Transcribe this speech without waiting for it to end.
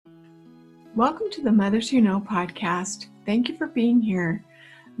Welcome to the Mothers Who Know podcast. Thank you for being here.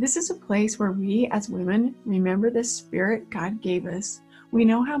 This is a place where we as women remember the spirit God gave us. We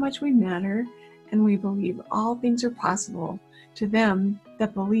know how much we matter, and we believe all things are possible to them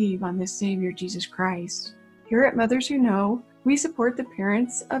that believe on the Savior Jesus Christ. Here at Mothers Who Know, we support the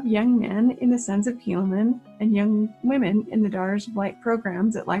parents of young men in the Sons of Helaman and young women in the Daughters of Light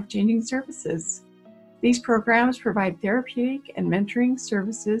programs at Life Changing Services. These programs provide therapeutic and mentoring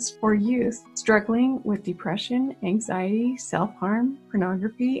services for youth struggling with depression, anxiety, self-harm,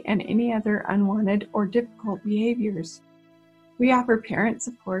 pornography, and any other unwanted or difficult behaviors. We offer parent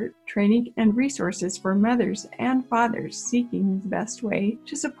support, training, and resources for mothers and fathers seeking the best way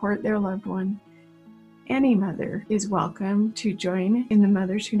to support their loved one. Any mother is welcome to join in the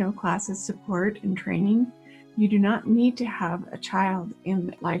Mothers Who Know classes support and training. You do not need to have a child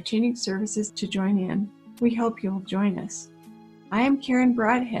in life-changing services to join in. We hope you'll join us. I am Karen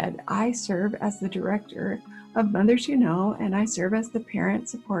Broadhead. I serve as the director of Mothers Who Know, and I serve as the parent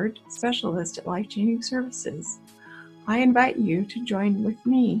support specialist at Life Changing Services. I invite you to join with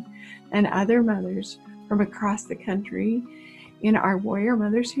me and other mothers from across the country in our Warrior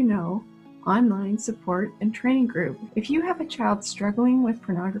Mothers Who Know online support and training group. If you have a child struggling with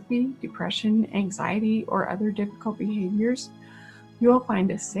pornography, depression, anxiety, or other difficult behaviors, you will find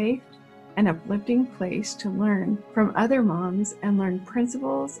a safe and uplifting place to learn from other moms and learn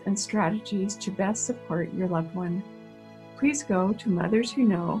principles and strategies to best support your loved one. Please go to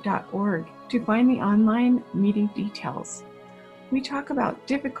motherswhoknow.org to find the online meeting details. We talk about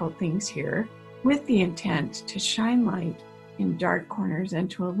difficult things here with the intent to shine light in dark corners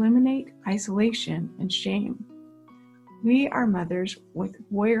and to eliminate isolation and shame. We are mothers with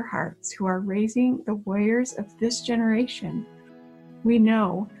warrior hearts who are raising the warriors of this generation. We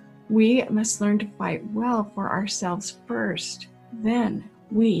know we must learn to fight well for ourselves first. Then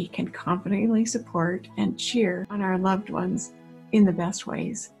we can confidently support and cheer on our loved ones in the best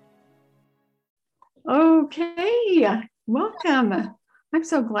ways. Okay, welcome. I'm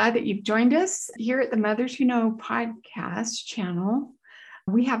so glad that you've joined us here at the Mothers Who Know podcast channel.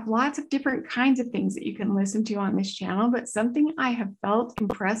 We have lots of different kinds of things that you can listen to on this channel, but something I have felt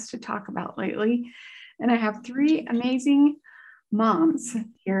impressed to talk about lately, and I have three amazing moms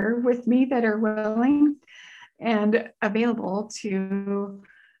here with me that are willing and available to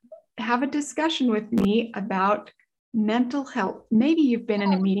have a discussion with me about mental health. Maybe you've been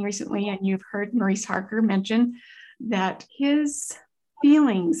in a meeting recently and you've heard Maurice Harker mention that his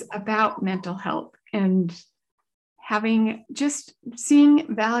feelings about mental health and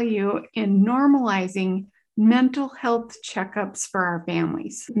seeing value in normalizing mental health checkups for our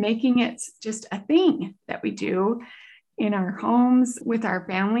families, making it just a thing that we do in our homes with our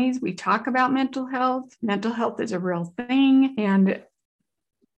families. We talk about mental health. Mental health is a real thing. And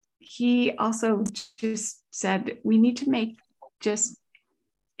he also just said we need to make just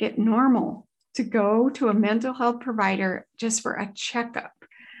it normal to go to a mental health provider just for a checkup,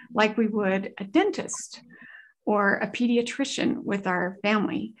 like we would a dentist or a pediatrician with our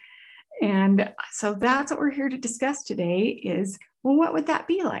family. And so that's what we're here to discuss today is, well, what would that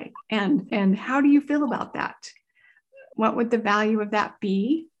be like? And how do you feel about that? What would the value of that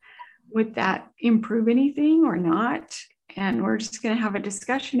be? Would that improve anything or not? And we're just going to have a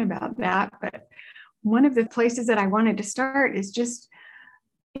discussion about that. But one of the places that I wanted to start is just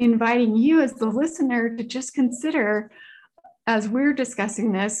inviting you as the listener to just consider, as we're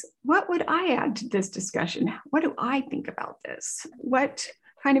discussing this, what would I add to this discussion? What do I think about this? What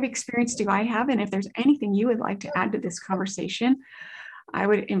kind of experience do I have? And if there's anything you would like to add to this conversation, I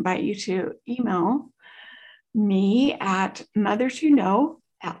would invite you to email me at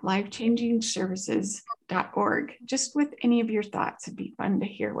motherswhoknow@lifechangingservices.org, just with any of your thoughts. It'd be fun to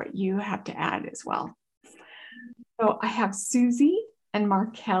hear what you have to add as well. So I have Susie and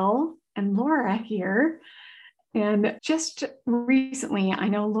Markel and Laura here. And just recently, I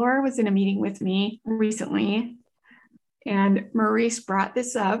know Laura was in a meeting with me recently, and Maurice brought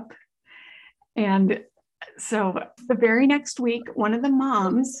this up. And so the very next week, one of the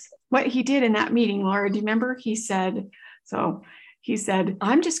moms, what he did in that meeting, Laura, do you remember? He said,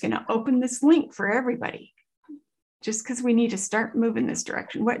 I'm just going to open this link for everybody, just because we need to start moving this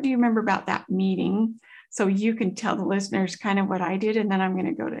direction. What do you remember about that meeting? So you can tell the listeners kind of what I did, and then I'm going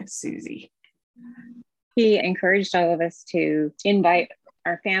to go to Susie. He encouraged all of us to invite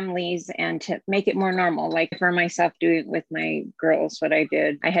our families and to make it more normal. Like for myself, doing it with my girls, what I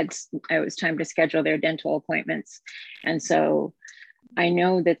did, it was time to schedule their dental appointments. And so I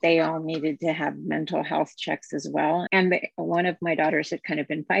know that they all needed to have mental health checks as well. And one of my daughters had kind of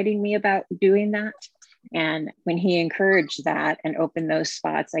been fighting me about doing that. And when he encouraged that and opened those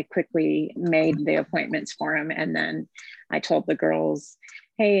spots, I quickly made the appointments for him. And then I told the girls,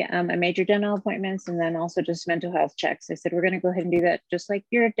 hey, I made your dental appointments and then also just mental health checks. I said, we're going to go ahead and do that just like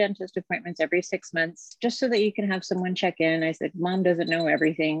your dentist appointments every 6 months, just so that you can have someone check in. I said, mom doesn't know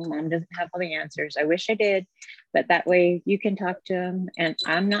everything. Mom doesn't have all the answers. I wish I did, but that way you can talk to him and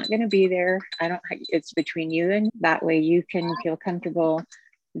I'm not going to be there. It's between you, and that way you can feel comfortable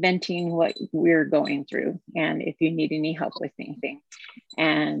venting what we're going through. And if you need any help with anything.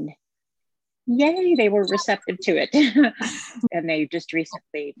 And yay, they were receptive to it. And they just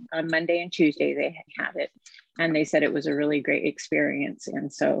recently, on Monday and Tuesday, they had it. And they said it was a really great experience.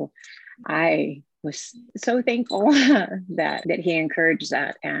 And so I was so thankful that he encouraged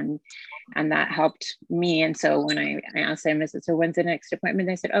that. And that helped me. And so when I asked them, I said, so when's the next appointment?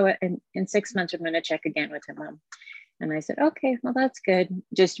 They said, oh, in 6 months, I'm going to check again with him, Mom. And I said, okay, well, that's good.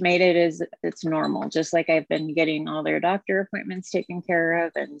 Just made it as it's normal, just like I've been getting all their doctor appointments taken care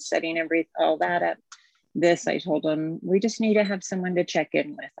of and setting all that up. This, I told them, we just need to have someone to check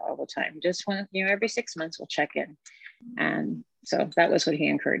in with all the time. Just every 6 months we'll check in. And so that was what he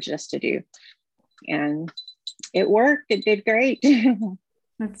encouraged us to do. And it worked. It did great.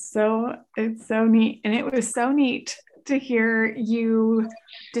 It's so neat. And it was so neat to hear you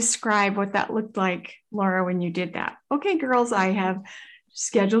describe what that looked like, Laura, when you did that. Okay, girls, I have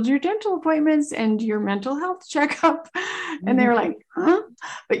scheduled your dental appointments and your mental health checkup. And they were like, huh?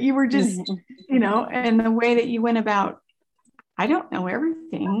 But you were just, and the way that you went about, I don't know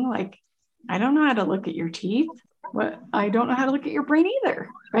everything. Like, I don't know how to look at your teeth. I don't know how to look at your brain either.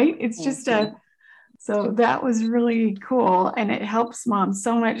 Right. It's just so that was really cool. And it helps mom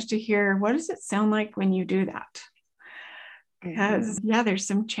so much to hear, what does it sound like when you do that? Because there's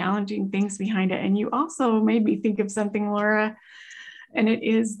some challenging things behind it. And you also made me think of something, Laura, and it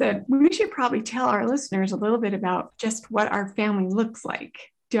is that we should probably tell our listeners a little bit about just what our family looks like.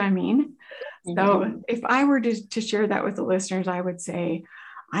 Do I mean? Mm-hmm. So if I were to share that with the listeners, I would say,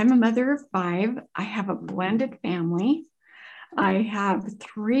 I'm a mother of 5. I have a blended family. I have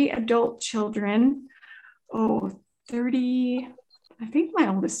 3 adult children. 30, I think my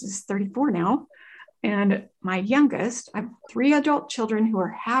oldest is 34 now. And my youngest, I have 3 adult children who are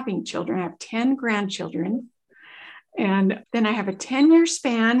having children. I have 10 grandchildren. And then I have a 10-year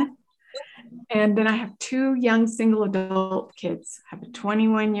span. And then I have 2 young single adult kids. I have a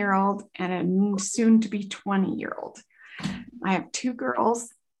 21-year-old and a soon to be 20-year-old. I have 2 girls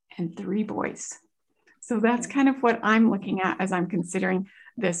and 3 boys. So that's kind of what I'm looking at as I'm considering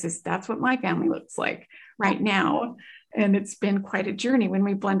that's what my family looks like right now. And it's been quite a journey. When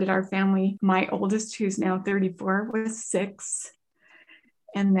we blended our family, my oldest, who's now 34, was 6.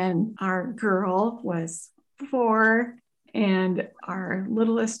 And then our girl was 4. And our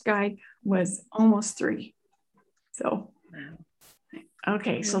littlest guy was almost 3. So,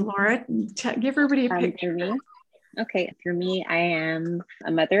 okay. So Laura, give everybody a picture. Okay. For me, I am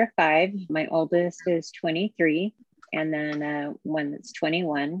a mother of 5. My oldest is 23. And then one that's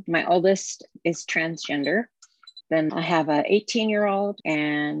 21. My oldest is transgender. Then I have a 18-year-old,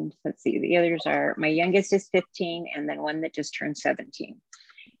 and let's see, the others are, my youngest is 15, and then one that just turned 17.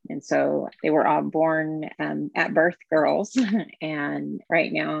 And so they were all born at birth girls. And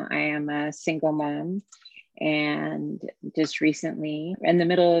right now I am a single mom, and just recently in the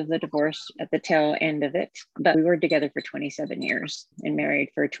middle of the divorce, at the tail end of it, but we were together for 27 years and married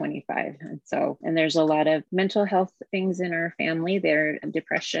for 25. And there's a lot of mental health things in our family. There's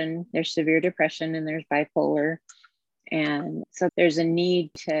depression, there's severe depression, and there's bipolar. And so there's a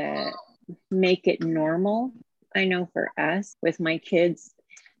need to make it normal. I know for us with my kids,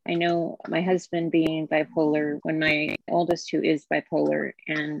 I know my husband being bipolar, when my oldest, who is bipolar,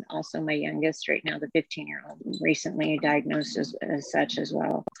 and also my youngest right now, the 15-year-old, recently diagnosed as such as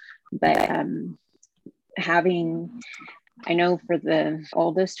well. But I know for the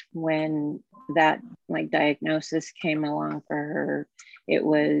oldest, when that diagnosis came along for her,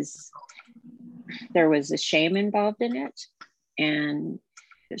 there was a shame involved in it. And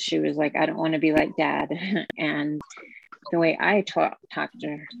she was like, I don't want to be like Dad. And the way I talked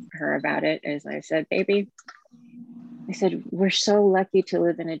to her about it is I said, baby, I said, we're so lucky to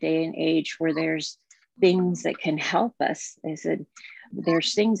live in a day and age where there's things that can help us. I said,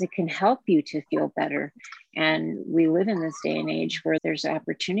 there's things that can help you to feel better. And we live in this day and age where there's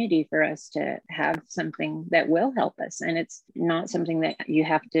opportunity for us to have something that will help us. And it's not something that you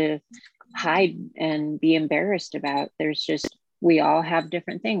have to hide and be embarrassed about. We all have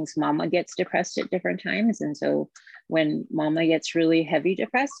different things. Mama gets depressed at different times. And so when Mama gets really heavy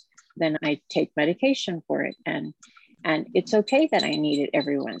depressed, then I take medication for it. And And it's okay that I need it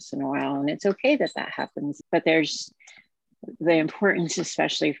every once in a while. And it's okay that that happens. But there's the importance,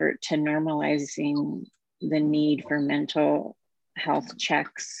 especially to normalizing the need for mental health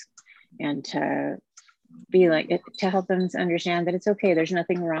checks, and to to help them understand that it's okay. There's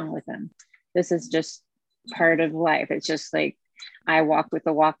nothing wrong with them. This is just part of life. It's just like I walk with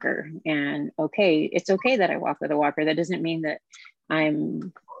a walker, and it's okay that I walk with a walker. That doesn't mean that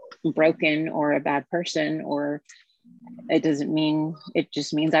I'm broken or a bad person, or it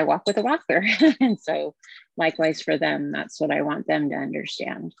just means I walk with a walker. And so likewise for them, that's what I want them to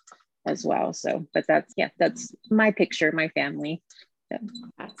understand as well. So, but that's my picture, my family. So.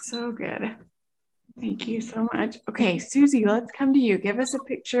 That's so good. Thank you so much. Okay, Susie, let's come to you. Give us a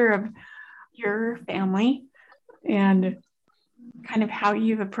picture of your family and kind of how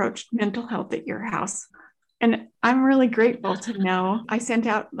you've approached mental health at your house. And I'm really grateful to know I sent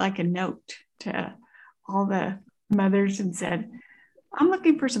out like a note to all the mothers and said, I'm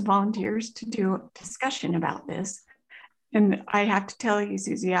looking for some volunteers to do a discussion about this. And I have to tell you,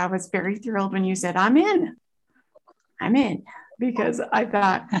 Susie, I was very thrilled when you said, I'm in, because I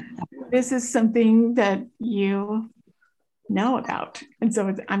thought this is something that you know about. And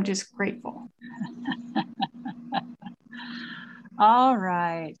so I'm just grateful. All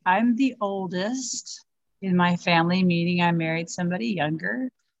right. I'm the oldest in my family, meaning I married somebody younger.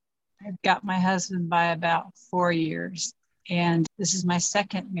 I've got my husband by about 4 years, and this is my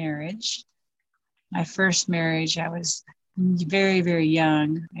second marriage. My first marriage, I was very, very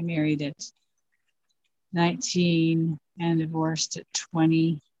young. I married at 19 and divorced at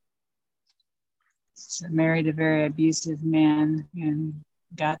 20. So married a very abusive man and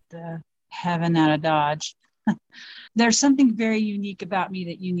got the heaven out of Dodge. There's something very unique about me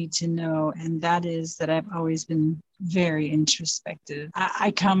that you need to know, and that is that I've always been very introspective.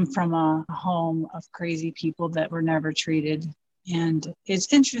 I come from a home of crazy people that were never treated, and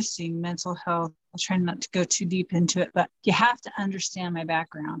it's interesting, mental health. I'll try not to go too deep into it, but you have to understand my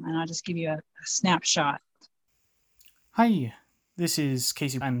background, and I'll just give you a snapshot. Hi, this is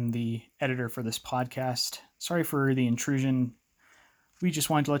Casey. I'm the editor for this podcast. Sorry for the intrusion. We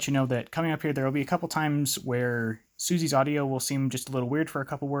just wanted to let you know that coming up here, there will be a couple times where Susie's audio will seem just a little weird for a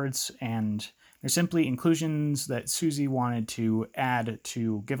couple words, and they're simply inclusions that Susie wanted to add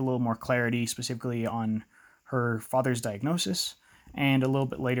to give a little more clarity, specifically on her father's diagnosis, and a little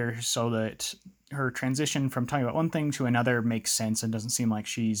bit later so that her transition from talking about one thing to another makes sense and doesn't seem like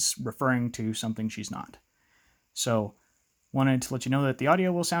she's referring to something she's not. So, wanted to let you know that the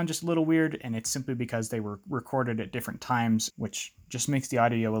audio will sound just a little weird, and it's simply because they were recorded at different times, which just makes the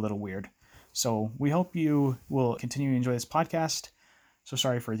audio a little weird. So we hope you will continue to enjoy this podcast. So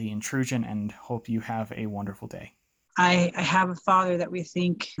sorry for the intrusion, and hope you have a wonderful day. I have a father that we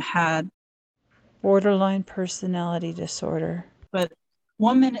think had borderline personality disorder. But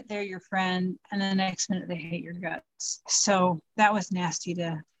 1 minute they're your friend, and the next minute they hate your guts. So that was nasty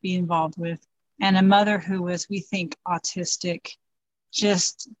to be involved with. And a mother who was, we think, autistic.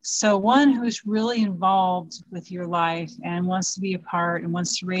 So one who's really involved with your life and wants to be a part and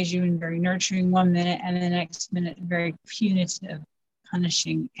wants to raise you in very nurturing 1 minute, and the next minute very punitive,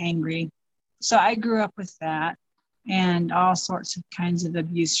 punishing, angry. So I grew up with that and all sorts of kinds of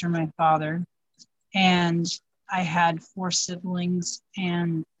abuse from my father. And I had 4 siblings,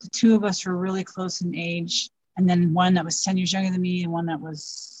 and the 2 of us were really close in age. And then one that was 10 years younger than me and one that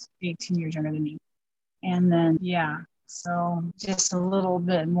was 18 years younger than me. And then, so just a little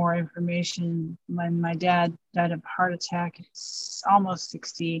bit more information. My dad died of a heart attack. It's almost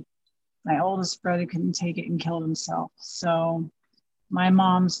 60. My oldest brother couldn't take it and killed himself. So my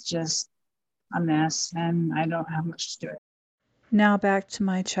mom's just a mess, and I don't have much to do it. Now back to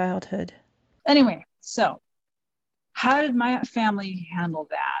my childhood. Anyway, so how did my family handle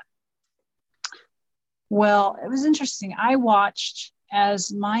that? Well, it was interesting. I watched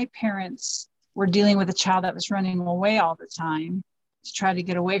as my parents were dealing with a child that was running away all the time to try to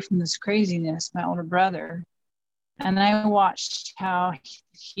get away from this craziness, my older brother. And I watched how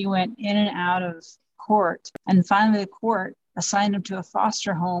he went in and out of court. And finally, the court assigned him to a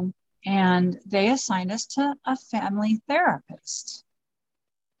foster home, and they assigned us to a family therapist.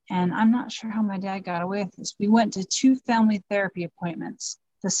 And I'm not sure how my dad got away with this. We went to 2 family therapy appointments.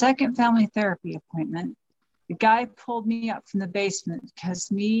 The second family therapy appointment, the guy pulled me up from the basement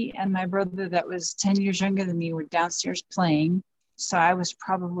because me and my brother that was 10 years younger than me were downstairs playing. So I was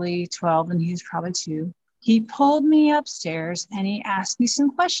probably 12 and he was probably 2. He pulled me upstairs and he asked me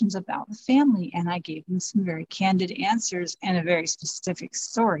some questions about the family. And I gave him some very candid answers and a very specific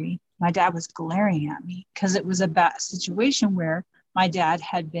story. My dad was glaring at me because it was about a situation where my dad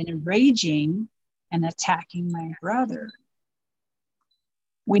had been raging and attacking my brother.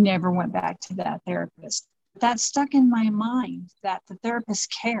 We never went back to that therapist. That stuck in my mind, that the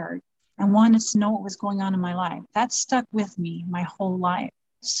therapist cared and wanted to know what was going on in my life. That stuck with me my whole life.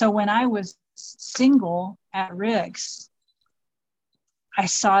 So when I was single at Rick's, I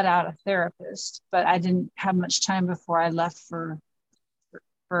sought out a therapist, but I didn't have much time before I left for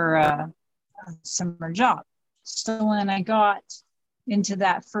a summer job. So when I got into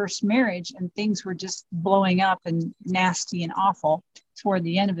that first marriage and things were just blowing up and nasty and awful toward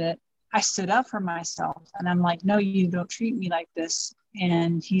the end of it, I stood up for myself and I'm like, no, you don't treat me like this.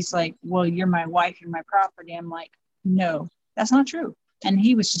 And he's like, well, you're my wife, you're my property. I'm like, no, that's not true. And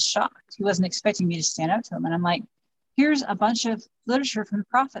he was just shocked. He wasn't expecting me to stand up to him. And I'm like, here's a bunch of literature from the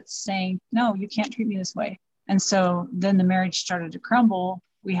prophets saying, no, you can't treat me this way. And so then the marriage started to crumble.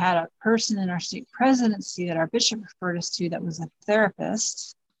 We had a person in our stake presidency that our bishop referred us to that was a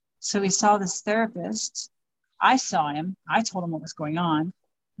therapist. So we saw this therapist. I saw him. I told him what was going on.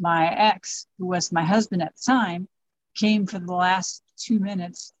 My ex, who was my husband at the time, came for the last 2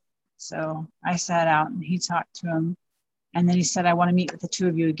 minutes. So I sat out and he talked to him. And then he said, I want to meet with the two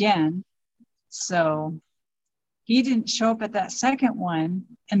of you again. So he didn't show up at that second one.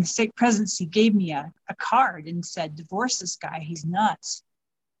 And the stake presidency gave me a card and said, divorce this guy. He's nuts.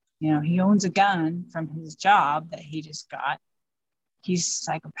 You know, he owns a gun from his job that he just got. He's a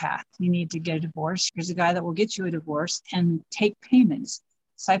psychopath. You need to get a divorce. Here's a guy that will get you a divorce and take payments.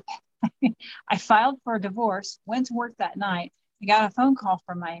 So I filed for a divorce, went to work that night. I got a phone call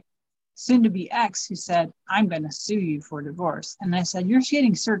from my soon-to-be ex who said, I'm going to sue you for divorce. And I said, you're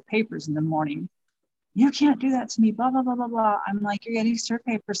getting served papers in the morning. You can't do that to me, blah, blah, blah, blah, blah. I'm like, you're getting served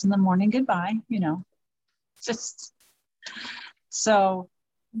papers in the morning. Goodbye. You know, just so,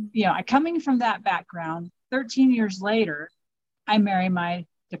 you know, coming from that background, 13 years later, I marry my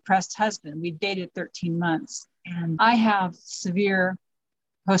depressed husband. We dated 13 months and I have severe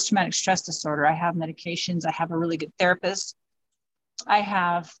post-traumatic stress disorder. I have medications. I have a really good therapist. I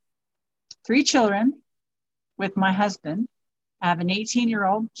have 3 children with my husband. I have an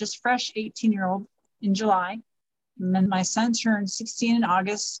 18-year-old, just fresh 18-year-old in July. And then my son turned 16 in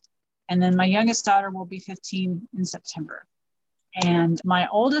August. And then my youngest daughter will be 15 in September. And my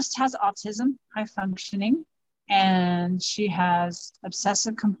oldest has autism, high functioning, and she has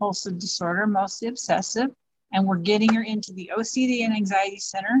obsessive compulsive disorder, mostly obsessive. And we're getting her into the OCD and Anxiety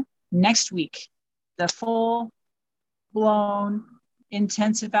Center next week. The full-blown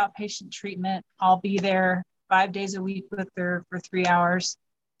intensive outpatient treatment. I'll be there 5 days a week with her for 3 hours.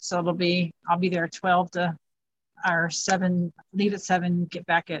 So I'll be there 12 to or 7, leave at 7, get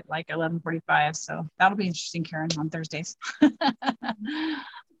back at like 11:45. So that'll be interesting, Karen, on Thursdays.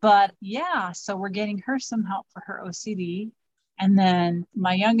 But yeah, so we're getting her some help for her OCD. And then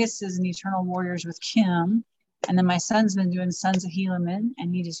my youngest is in Eternal Warriors with Kim. And then my son's been doing Sons of Helaman,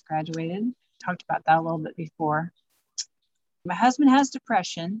 and he just graduated. Talked about that a little bit before. My husband has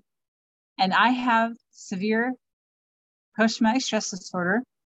depression, and I have severe post-traumatic stress disorder.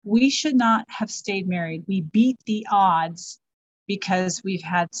 We should not have stayed married. We beat the odds because we've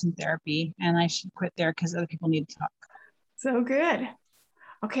had some therapy, and I should quit there because other people need to talk. So good.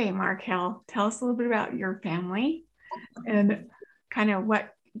 Okay, Markel, tell us a little bit about your family and kind of what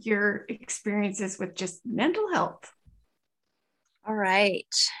your experiences with just mental health. All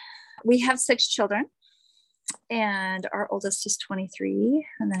right. We have 6 children, and our oldest is 23,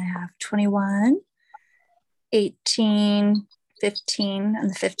 and then I have 21, 18, 15, and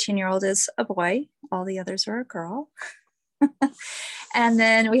the 15-year-old is a boy. All the others are a girl. And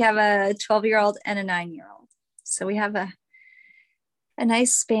then we have a 12-year-old and a 9-year-old. So we have a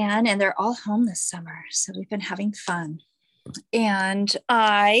nice span, and they're all home this summer. So we've been having fun. And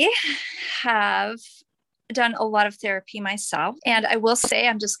I have done a lot of therapy myself. And I will say,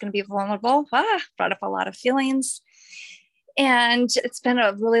 I'm just going to be vulnerable. Brought up a lot of feelings. And it's been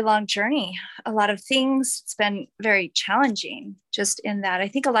a really long journey. A lot of things. It's been very challenging, just in that I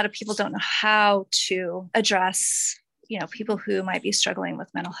think a lot of people don't know how to address, people who might be struggling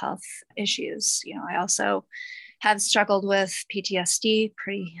with mental health issues. I also have struggled with PTSD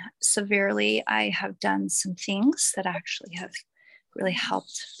pretty severely. I have done some things that actually have really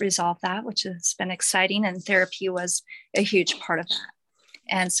helped resolve that, which has been exciting. And therapy was a huge part of that,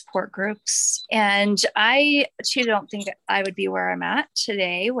 and support groups. And I too don't think I would be where I'm at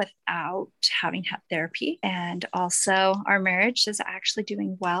today without having had therapy. And also our marriage is actually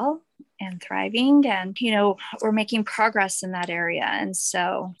doing well and thriving, and we're making progress in that area, and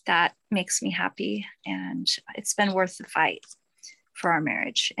so that makes me happy. And it's been worth the fight for our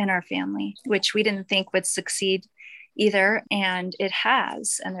marriage and our family, which we didn't think would succeed either. And it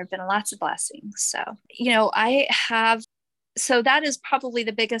has, and there have been lots of blessings. So, so that is probably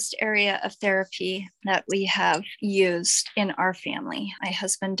the biggest area of therapy that we have used in our family. My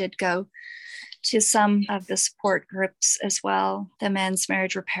husband did go to some of the support groups as well, the men's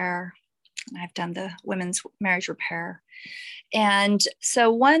marriage repair. I've done the women's marriage repair. And so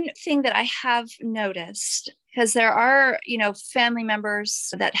one thing that I have noticed, because there are, family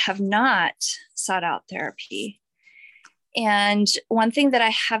members that have not sought out therapy. And one thing that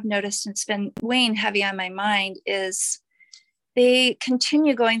I have noticed, and it's been weighing heavy on my mind, is they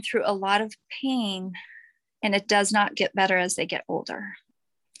continue going through a lot of pain, and it does not get better as they get older.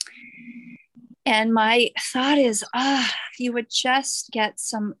 And my thought is, if you would just get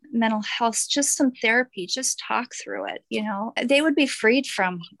some mental health, just some therapy, just talk through it, they would be freed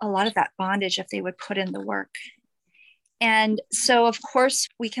from a lot of that bondage if they would put in the work. And so, of course,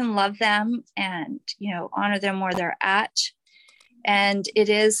 we can love them and, honor them where they're at. And it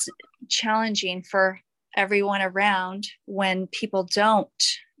is challenging for everyone around when people don't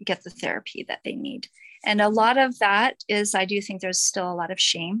get the therapy that they need. And a lot of that is, I do think there's still a lot of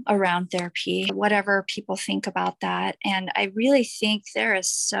shame around therapy, whatever people think about that. And I really think there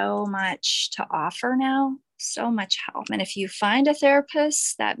is so much to offer now, so much help. And if you find a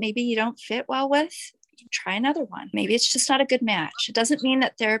therapist that maybe you don't fit well with, try another one. Maybe it's just not a good match. It doesn't mean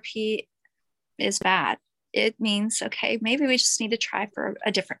that therapy is bad. It means, okay, maybe we just need to try for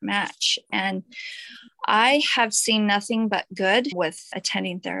a different match. And I have seen nothing but good with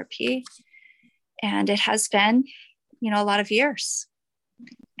attending therapy. And it has been, a lot of years.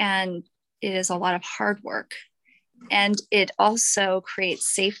 And it is a lot of hard work. And it also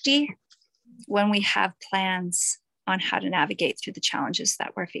creates safety when we have plans on how to navigate through the challenges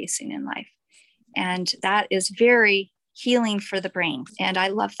that we're facing in life. And that is very healing for the brain. And I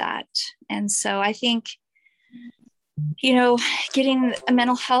love that. And so I think, getting a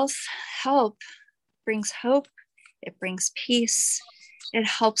mental health help brings hope. It brings peace. It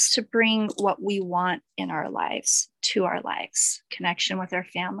helps to bring what we want in our lives to our lives, connection with our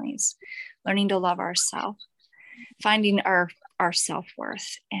families, learning to love ourselves, finding our self-worth.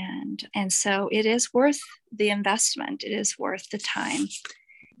 And so it is worth the investment. It is worth the time.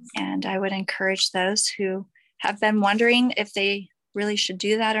 And I would encourage those who have been wondering if they really should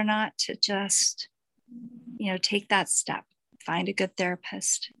do that or not to just, take that step, find a good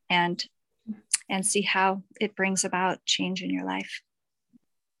therapist and see how it brings about change in your life.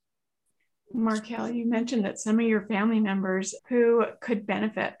 Markel, you mentioned that some of your family members who could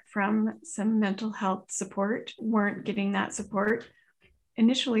benefit from some mental health support weren't getting that support.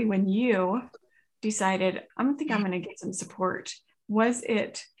 Initially, when you decided, I'm going to get some support, was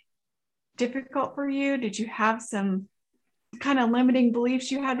it difficult for you? Did you have some kind of limiting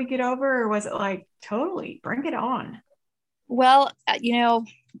beliefs you had to get over, or was it like, totally, bring it on? Well,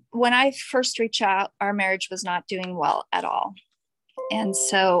 when I first reached out, our marriage was not doing well at all. And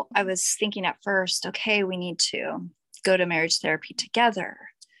so I was thinking at first, okay, we need to go to marriage therapy together.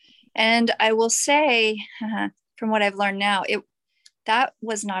 And I will say, from what I've learned now, that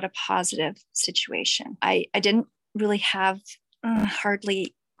was not a positive situation. I didn't really have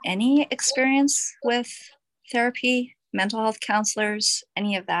hardly any experience with therapy, mental health counselors,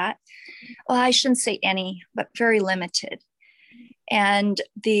 any of that. Well, I shouldn't say any, but very limited. And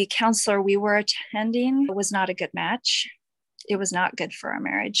the counselor we were attending was not a good match. It was not good for our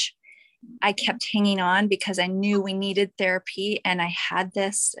marriage. I kept hanging on because I knew we needed therapy and I had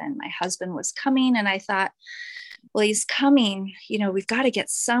this and my husband was coming. And I thought, well, he's coming, we've got to get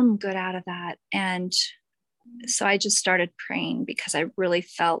some good out of that. And so I just started praying because I really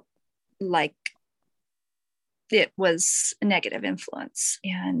felt like it was a negative influence.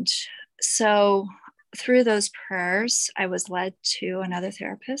 And so through those prayers, I was led to another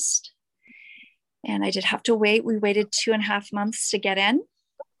therapist. And I did have to wait. We waited 2.5 months to get in.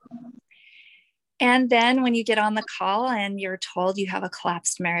 And then when you get on the call and you're told you have a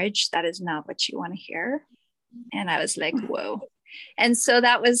collapsed marriage, that is not what you want to hear. And I was like, whoa. And so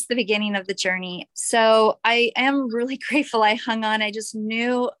that was the beginning of the journey. So I am really grateful I hung on. I just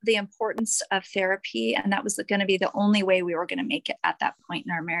knew the importance of therapy. And that was going to be the only way we were going to make it at that point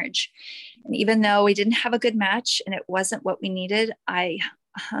in our marriage. And even though we didn't have a good match and it wasn't what we needed, I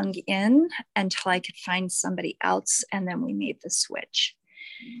hung in until I could find somebody else. And then we made the switch.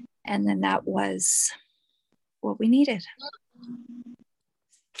 And then that was what we needed.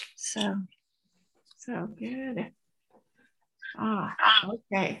 So good.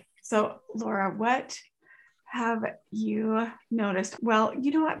 Okay. So Laura, what have you noticed? Well,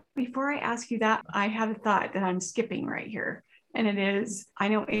 you know what? Before I ask you that, I have a thought that I'm skipping right here. And it is, I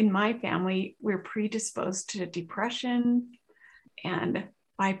know in my family, we're predisposed to depression and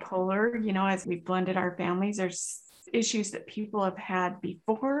bipolar. You know, as we blended our families, there's issues that people have had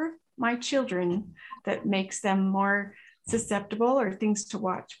before my children that makes them more susceptible or things to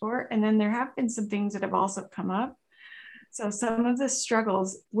watch for. And then there have been some things that have also come up. So some of the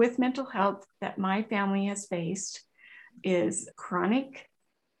struggles with mental health that my family has faced is chronic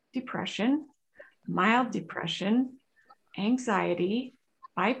depression, mild depression, anxiety,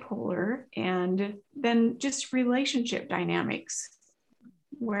 bipolar, and then just relationship dynamics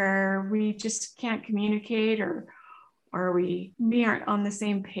where we just can't communicate or we aren't on the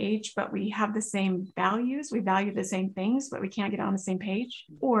same page, but we have the same values. We value the same things, but we can't get on the same page.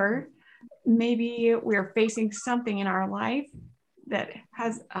 Or maybe we're facing something in our life that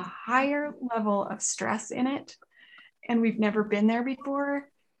has a higher level of stress in it, and we've never been there before.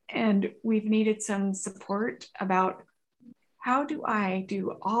 And we've needed some support about how do I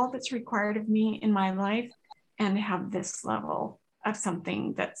do all that's required of me in my life and have this level of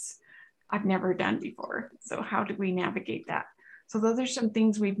something that's I've never done before. So how do we navigate that? So those are some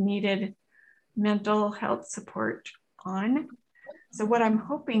things we've needed mental health support on. So what I'm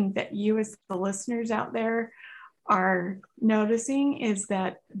hoping that you as the listeners out there are noticing is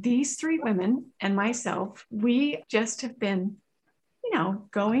that these three women and myself, we just have been, you know,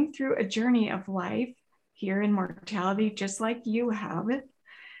 going through a journey of life here in mortality, just like you have,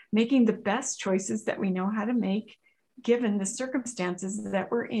 making the best choices that we know how to make, given the circumstances that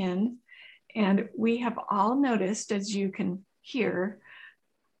we're in. And we have all noticed, as you can hear,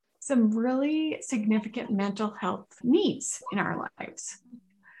 some really significant mental health needs in our lives.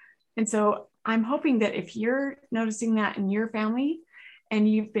 And so I'm hoping that if you're noticing that in your family and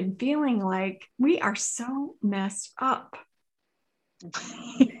you've been feeling like we are so messed up,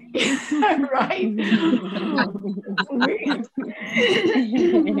 right?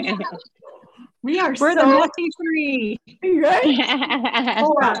 We're the messy three.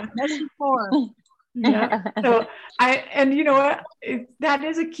 Right? Messy four. Yeah. So and you know what? That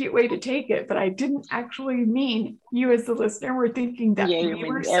is a cute way to take it, but I didn't actually mean you as the listener were thinking that we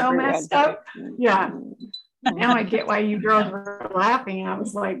were so messed up. Yeah. Now I get why you girls were laughing. I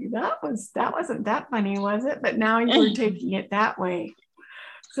was like, that wasn't that funny, was it? But now you were taking it that way.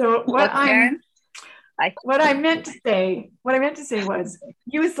 So what I meant to say was,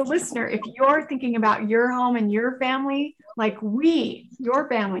 you as the listener, if you're thinking about your home and your family, like your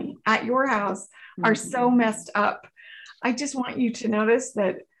family at your house are so messed up, I just want you to notice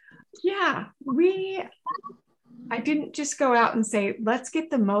that, yeah, I didn't just go out and say, let's get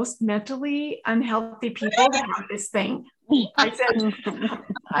the most mentally unhealthy people to have this thing.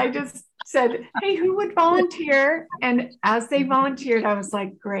 I just said, hey, who would volunteer? And as they volunteered, I was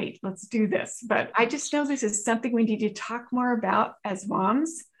like, great, let's do this. But I just know this is something we need to talk more about as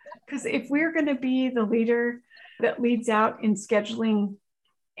moms, because if we're going to be the leader that leads out in scheduling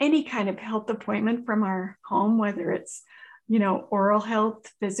any kind of health appointment from our home, whether it's, you know, oral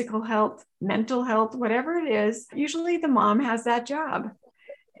health, physical health, mental health, whatever it is, usually the mom has that job.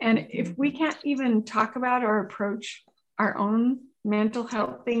 And if we can't even talk about or approach our own mental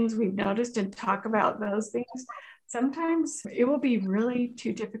health things we've noticed and talk about those things, sometimes it will be really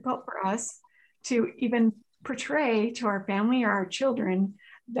too difficult for us to even portray to our family or our children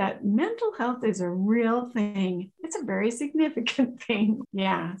that mental health is a real thing. It's a very significant thing.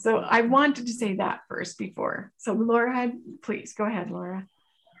 Yeah. So I wanted to say that first before. So Laura, please go ahead, Laura.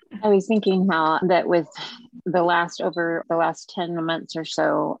 I was thinking how that with the last 10 months or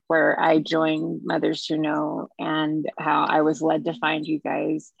so, where I joined Mothers Who Know, and how I was led to find you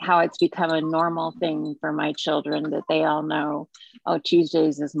guys, how it's become a normal thing for my children that they all know, oh,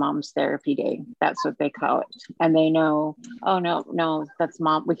 Tuesdays is mom's therapy day. That's what they call it. And they know, oh, no, that's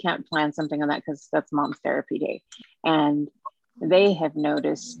mom. We can't plan something on that because that's mom's therapy day. And they have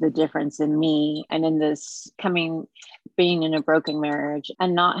noticed the difference in me and in this being in a broken marriage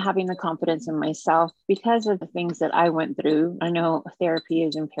and not having the confidence in myself because of the things that I went through. I know therapy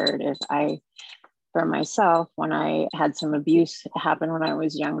is imperative. For myself, when I had some abuse happen when I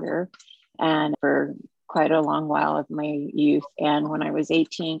was younger and for quite a long while of my youth. And when I was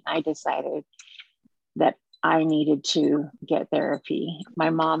 18, I decided that I needed to get therapy. My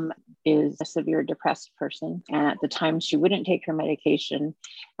mom is a severe depressed person. And at the time she wouldn't take her medication.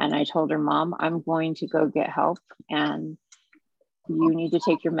 And I told her, Mom, I'm going to go get help and you need to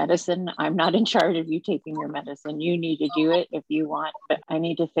take your medicine. I'm not in charge of you taking your medicine. You need to do it if you want, but I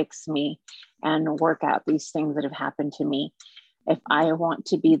need to fix me and work out these things that have happened to me. If I want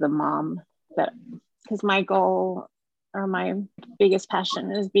to be the mom because my goal or my biggest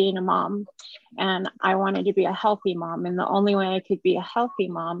passion is being a mom. And I wanted to be a healthy mom. And the only way I could be a healthy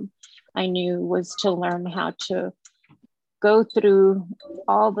mom, I knew, was to learn how to go through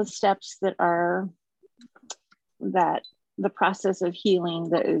all the steps that the process of healing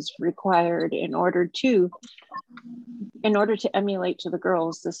that is required in order to emulate to the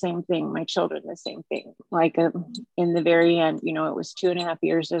girls the same thing, my children, the same thing. Like in the very end, it was 2.5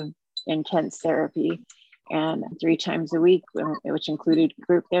 years of intense therapy and 3 times a week, which included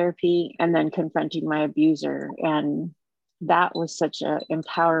group therapy, and then confronting my abuser. And that was such an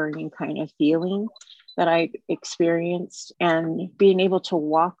empowering kind of feeling that I experienced, and being able to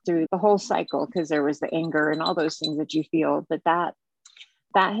walk through the whole cycle, because there was the anger and all those things that you feel, but that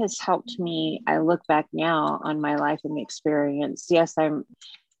has helped me. I look back now on my life and the experience. Yes, I'm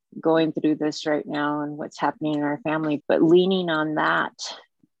going through this right now and what's happening in our family, but leaning on that,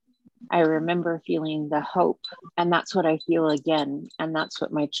 I remember feeling the hope, and that's what I feel again. And that's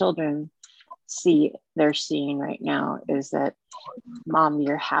what my children they're seeing right now, is that, Mom,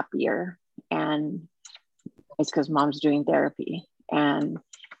 you're happier. And it's because Mom's doing therapy. And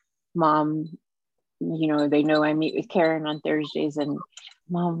Mom, they know I meet with Karen on Thursdays, and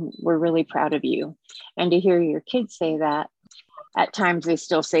Mom, we're really proud of you. And to hear your kids say that, at times they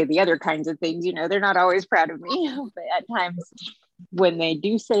still say the other kinds of things, they're not always proud of me, but at times when they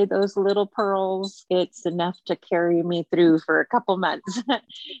do say those little pearls, it's enough to carry me through for a couple months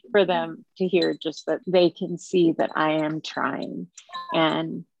for them to hear just that they can see that I am trying.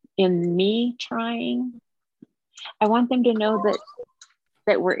 And in me trying, I want them to know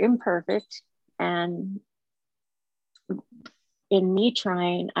that we're imperfect. And in me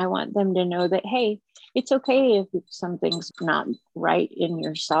trying, I want them to know that, hey, it's okay if something's not right in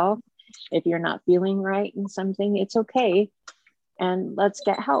yourself. If you're not feeling right in something, it's okay. And let's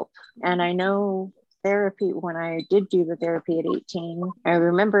get help. And I know therapy, when I did do the therapy at 18, I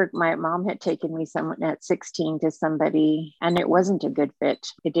remember my mom had taken me at 16 to somebody, and it wasn't a good fit.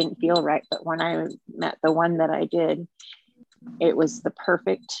 It didn't feel right. But when I met the one that I did, it was the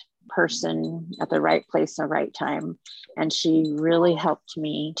perfect person at the right place, the right time. And she really helped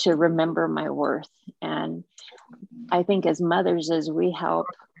me to remember my worth. And I think as mothers, as we help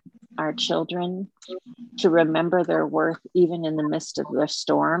our children to remember their worth, even in the midst of the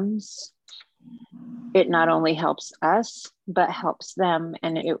storms, it not only helps us, but helps them,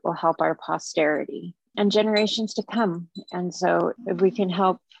 and it will help our posterity and generations to come. And so if we can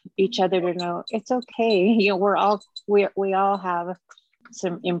help each other to know it's okay, we all have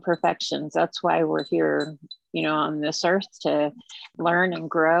some imperfections. That's why we're here, on this earth, to learn and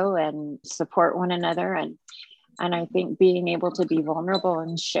grow and support one another. And I think being able to be vulnerable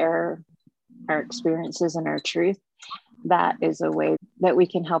and share our experiences and our truth, that is a way that we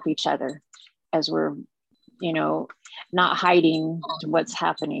can help each other, as we're, not hiding what's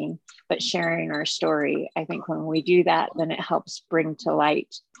happening, but sharing our story. I think when we do that, then it helps bring to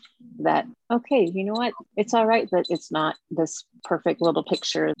light that, okay, you know what? It's all right that it's not this perfect little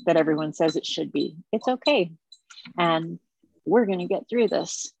picture that everyone says it should be. It's okay. And we're going to get through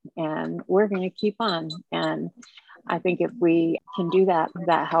this, and we're going to keep on. And I think if we can do that,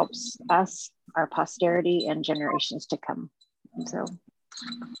 that helps us, our posterity, and generations to come. And so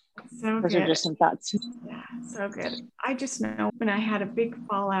those are just some thoughts. Yeah, so good. I just know when I had a big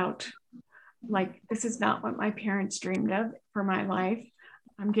fallout, like, this is not what my parents dreamed of for my life.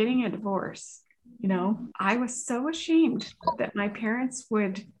 I'm getting a divorce. I was so ashamed that my parents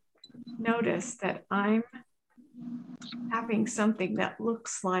would notice that I'm having something that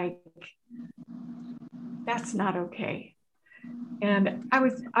looks like that's not okay. And I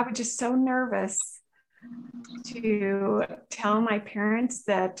was just so nervous to tell my parents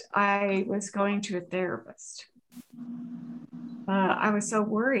that I was going to a therapist. I was so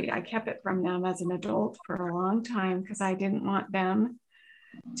worried. I kept it from them as an adult for a long time because I didn't want them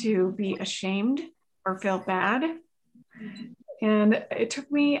to be ashamed or feel bad. And it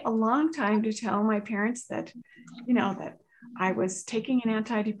took me a long time to tell my parents that, that I was taking an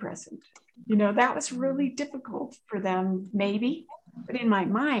antidepressant. That was really difficult for them, maybe. But in my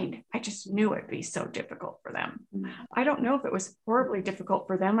mind, I just knew it'd be so difficult for them. I don't know if it was horribly difficult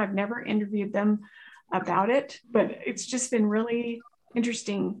for them. I've never interviewed them about it, but it's just been really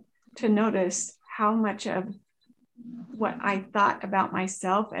interesting to notice how much of what I thought about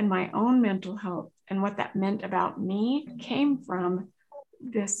myself and my own mental health and what that meant about me came from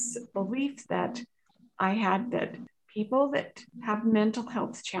this belief that I had, that people that have mental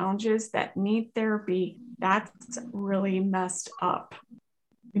health challenges that need therapy, that's really messed up.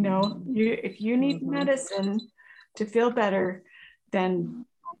 If you need medicine to feel better, then,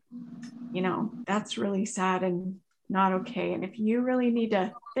 that's really sad and not okay. And if you really need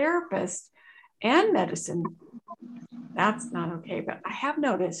a therapist and medicine, that's not okay. But I have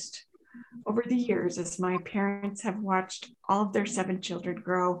noticed over the years, as my parents have watched all of their 7 children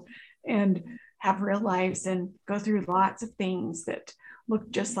grow and have real lives and go through lots of things that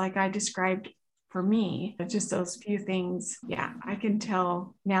look just like I described for me, just those few things. Yeah, I can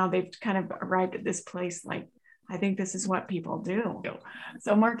tell now they've kind of arrived at this place like, I think this is what people do.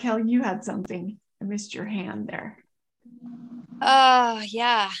 So Markel, you had something. I missed your hand there. Oh,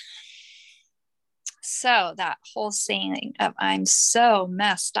 yeah. So that whole saying of I'm so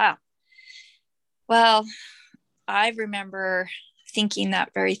messed up. Well, I remember thinking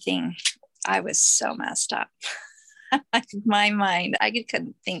that very thing. I was so messed up. My mind, I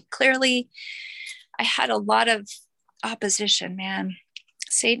couldn't think clearly. I had a lot of opposition, man.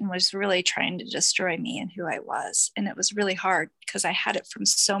 Satan was really trying to destroy me and who I was. And it was really hard because I had it from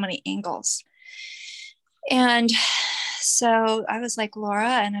so many angles. And so I was like, Laura,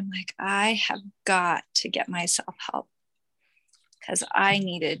 and I'm like, I have got to get myself help because I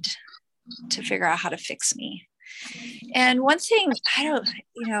needed to figure out how to fix me. And one thing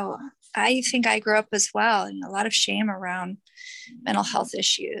I think I grew up as well, and a lot of shame around mental health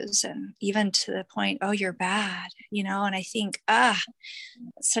issues, and even to the point, oh, you're bad, and I think,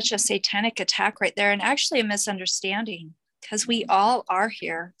 such a satanic attack right there, and actually a misunderstanding, because we all are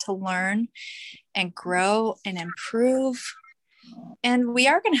here to learn and grow and improve. And we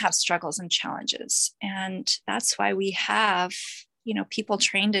are going to have struggles and challenges. And that's why we have people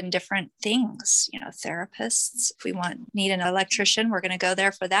trained in different things, therapists. If we need an electrician, we're going to go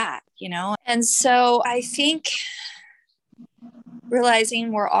there for that, And so I think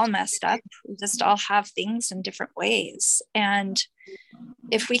realizing we're all messed up, we just all have things in different ways. And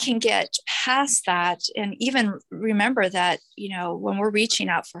if we can get past that and even remember that, when we're reaching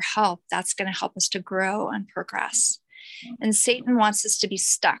out for help, that's going to help us to grow and progress. And Satan wants us to be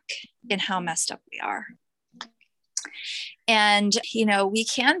stuck in how messed up we are. And, we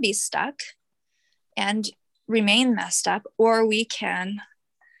can be stuck and remain messed up, or we can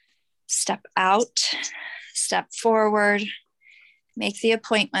step out, step forward, make the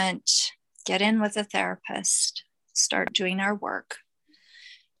appointment, get in with a therapist, start doing our work.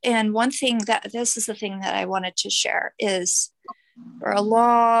 And this is the thing that I wanted to share is for a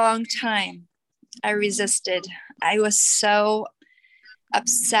long time, I resisted. I was so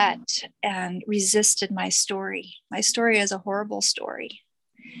upset and resisted my story. My story is a horrible story.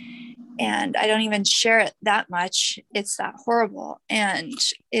 And I don't even share it that much. It's that horrible. And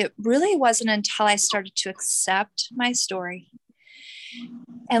it really wasn't until I started to accept my story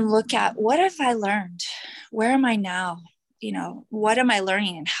and look at what have I learned? Where am I now? What am I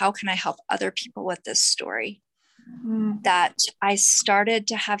learning and how can I help other people with this story? That I started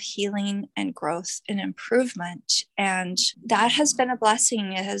to have healing and growth and improvement. And that has been a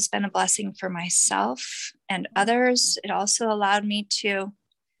blessing. It has been a blessing for myself and others. It also allowed me to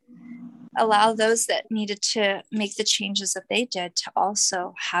allow those that needed to make the changes that they did to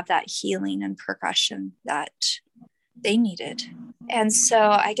also have that healing and progression that they needed. And so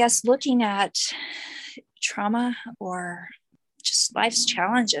I guess looking at trauma or just life's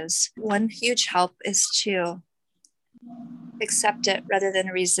challenges, one huge help is to accept it rather than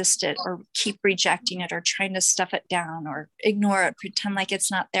resist it or keep rejecting it or trying to stuff it down or ignore it, pretend like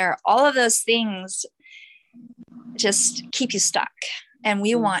it's not there. All of those things just keep you stuck. And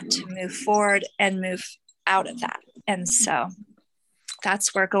we want to move forward and move out of that. And so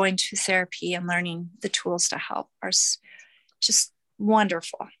that's where going to therapy and learning the tools to help are just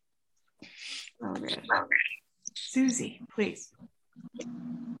wonderful. All right. Susie, please.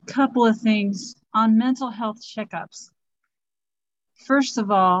 Couple of things on mental health checkups. First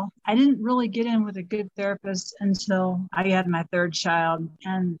of all, I didn't really get in with a good therapist until I had my 3rd child,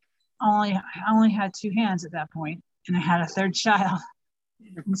 and I only had 2 hands at that point, and I had a 3rd child.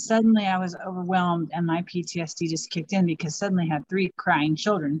 And suddenly I was overwhelmed, and my PTSD just kicked in because suddenly I had 3 crying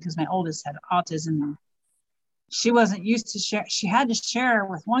children because my oldest had autism. And she wasn't used to share. She had to share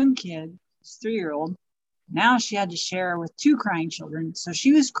with one kid, this 3-year-old. Now she had to share with 2 crying children. So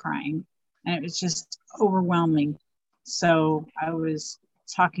she was crying, and it was just overwhelming. So I was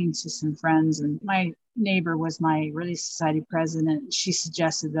talking to some friends, and my neighbor was my Relief Society president. She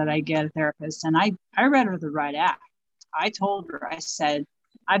suggested that I get a therapist, and I read her the right act. I told her, I said,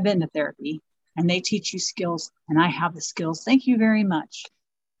 I've been to therapy and they teach you skills and I have the skills. Thank you very much.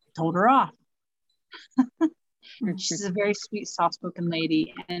 I told her off. She's a very sweet, soft-spoken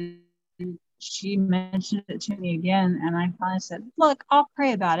lady. And she mentioned it to me again. And I finally said, look, I'll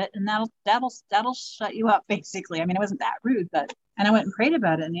pray about it. And that'll shut you up, basically. I mean, it wasn't that rude, and I went and prayed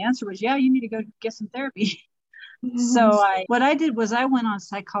about it. And the answer was, yeah, you need to go get some therapy. So what I did was I went on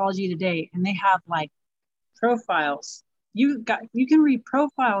Psychology Today, and they have like profiles. You can read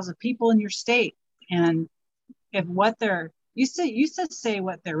profiles of people in your state, and if what their used to say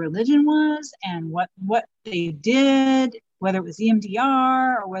what their religion was and what they did, whether it was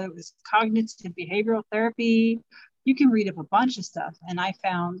EMDR or whether it was cognitive behavioral therapy. You can read up a bunch of stuff. And I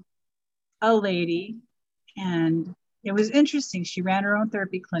found a lady, and it was interesting. She ran her own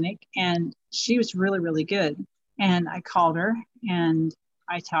therapy clinic, and she was really, really good. And I called her and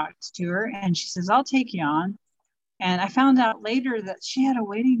I talked to her, and she says, I'll take you on. And I found out later that she had a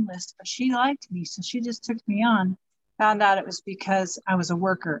waiting list, but she liked me. So she just took me on. Found out it was because I was a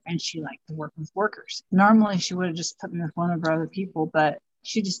worker and she liked to work with workers. Normally she would have just put me with one of her other people, but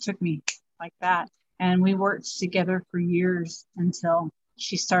she just took me like that. And we worked together for years until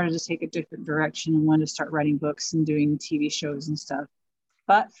she started to take a different direction and wanted to start writing books and doing TV shows and stuff.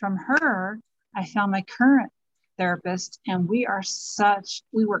 But from her, I found my current therapist, and we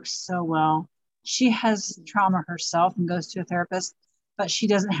work so well. She has trauma herself and goes to a therapist, but she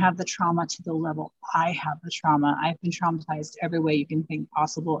doesn't have the trauma to the level I have the trauma. I've been traumatized every way you can think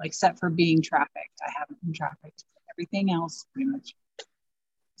possible, except for being trafficked. I haven't been trafficked. Everything else, pretty much.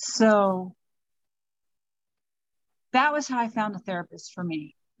 So that was how I found a therapist for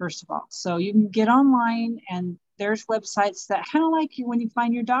me, first of all. So you can get online, and there's websites that kind of like you when you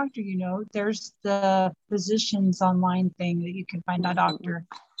find your doctor, there's the physicians online thing that you can find a doctor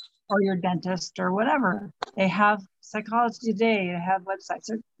or your dentist or whatever. They have Psychology Today, they have websites.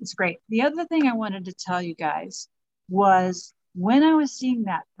 It's great. The other thing I wanted to tell you guys was when I was seeing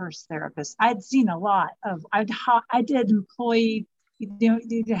that first therapist, I'd seen a lot of, I did employee,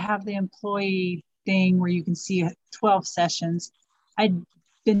 you have the employee thing where you can see 12 sessions. I'd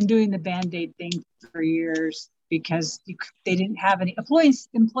been doing the Band-Aid thing for years because they didn't have any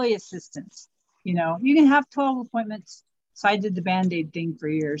employee assistance. You can have 12 appointments. So I did the Band-Aid thing for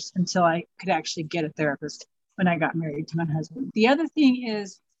years until I could actually get a therapist when I got married to my husband. The other thing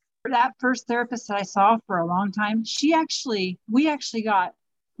is, for that first therapist that I saw for a long time, we actually got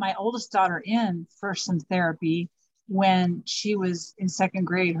my oldest daughter in for some therapy when she was in second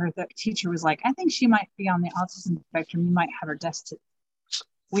grade. Her teacher was like, I think she might be on the autism spectrum. You might have her tested.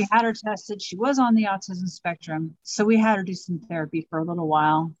 We had her tested. She was on the autism spectrum. So we had her do some therapy for a little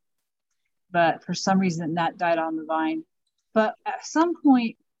while. But for some reason, that died on the vine. But at some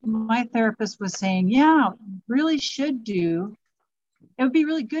point, my therapist was saying, yeah, really should do. It would be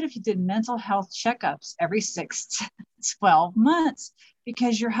really good if you did mental health checkups every 6 to 12 months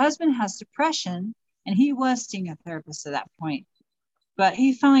because your husband has depression, and he was seeing a therapist at that point. But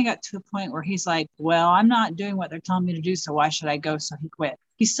he finally got to a point where he's like, well, I'm not doing what they're telling me to do, so why should I go? So he quit.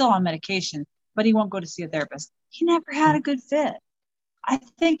 He's still on medication, but he won't go to see a therapist. He never had a good fit. I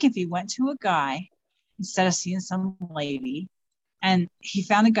think if he went to a guy instead of seeing some lady, and he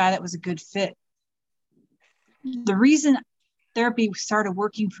found a guy that was a good fit. The reason therapy started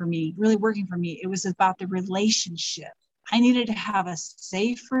really working for me, it was about the relationship. I needed to have a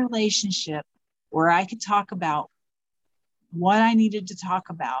safe relationship where I could talk about what I needed to talk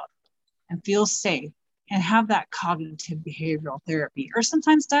about and feel safe and have that cognitive behavioral therapy, or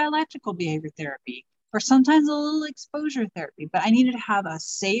sometimes dialectical behavior therapy, or sometimes a little exposure therapy. But I needed to have a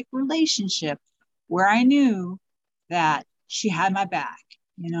safe relationship where I knew that she had my back,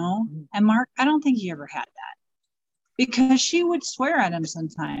 And Mark, I don't think he ever had that because she would swear at him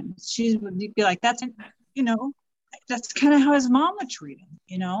sometimes. She would be like, that's kind of how his mom would treat him,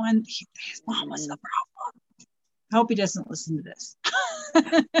 and his mom was the problem. I hope he doesn't listen to this.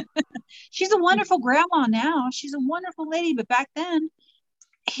 She's a wonderful grandma now. She's a wonderful lady. But back then,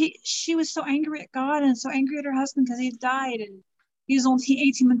 she was so angry at God and so angry at her husband because he died, and he was only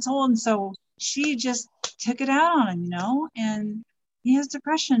 18 months old. And so she just took it out on him, and he has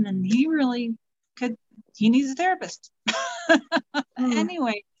depression, and he needs a therapist.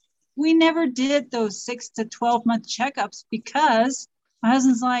 Anyway, we never did those 6 to 12 month checkups because my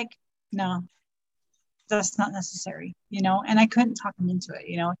husband's like, no, that's not necessary, and I couldn't talk him into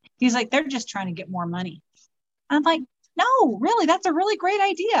it. He's like, they're just trying to get more money. I'm like, no, really, that's a really great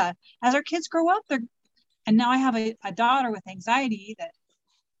idea. As our kids grow up, and now I have a daughter with anxiety that,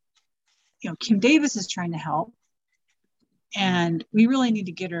 Kim Davis is trying to help. And we really need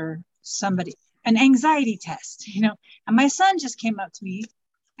to get her an anxiety test, and my son just came up to me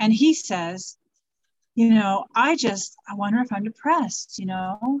and he says, I wonder if I'm depressed,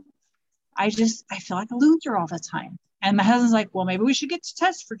 I feel like a loser all the time. And my husband's like, well, maybe we should get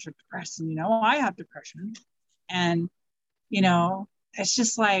tested for depression. I have depression. And, it's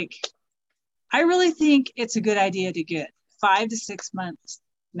just like, I really think it's a good idea to get 5 to 6 months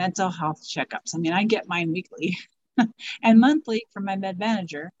mental health checkups. I mean, I get mine weekly. and monthly from my med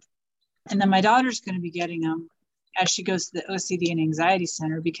manager. And then my daughter's going to be getting them as she goes to the OCD and anxiety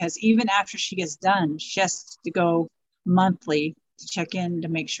center, because even after she gets done, she has to go monthly to check in to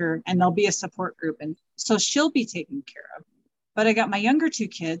make sure, and there'll be a support group. And so she'll be taken care of. But I got my younger two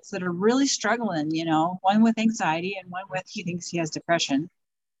kids that are really struggling, you know, one with anxiety and one with, he thinks he has depression.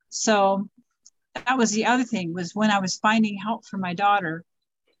 So that was the other thing, was when I was finding help for my daughter,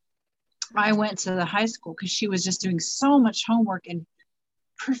 I went to the high school because she was just doing so much homework and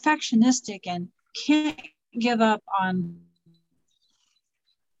perfectionistic and can't give up on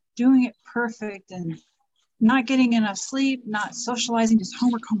doing it perfect and not getting enough sleep, not socializing, just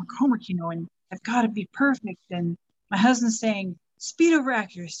homework, you know, and I've got to be perfect. And my husband's saying, speed over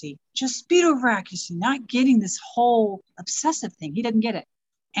accuracy, just speed over accuracy, not getting this whole obsessive thing. He doesn't get it.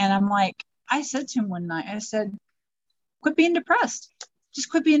 And I'm like, I said to him one night, I said, quit being depressed. Just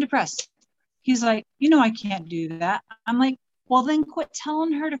quit being depressed. He's like, you know, I can't do that. I'm like, well, then quit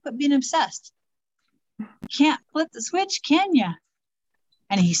telling her to quit being obsessed. You can't flip the switch, can you?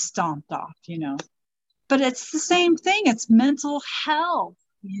 And he stomped off, you know. But it's the same thing. It's mental health,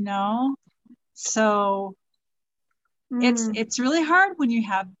 you know. So it's really hard when you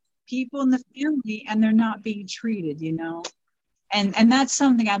have people in the family and they're not being treated, you know. And that's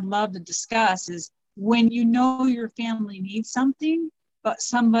something I'd love to discuss, is when you know your family needs something, but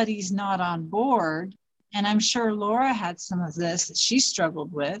somebody's not on board. And I'm sure Laura had some of this that she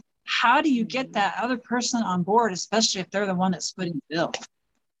struggled with. How do you get that other person on board, especially if they're the one that's footing the bill?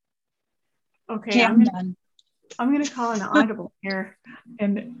 Okay, I'm gonna call an audible here.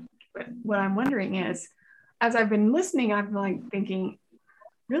 And what I'm wondering is, as I've been listening, I'm like thinking,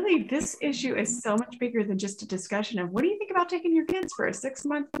 really, this issue is so much bigger than just a discussion of what do you think about taking your kids for a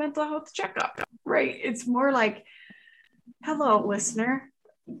 6-month mental health checkup, right? It's more like, hello, listener,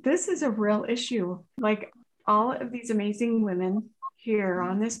 this is a real issue. Like, all of these amazing women here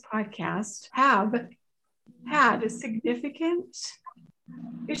on this podcast have had significant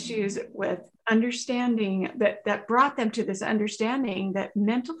issues with understanding that brought them to this understanding that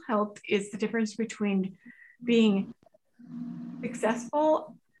mental health is the difference between being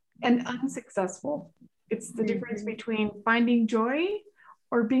successful and unsuccessful. It's the difference between finding joy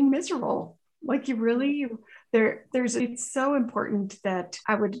or being miserable. Like, it's so important that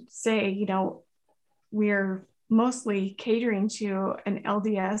I would say, you know, we're mostly catering to an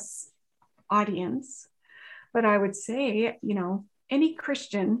LDS audience, but I would say, you know, any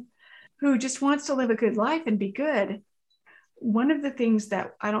Christian who just wants to live a good life and be good, one of the things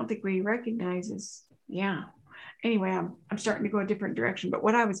that I don't think we recognize is, anyway, I'm starting to go a different direction. But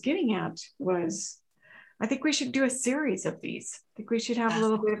what I was getting at was, I think we should do a series of these. I think we should have a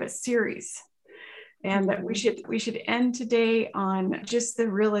little bit of a series, and that we should end today on just the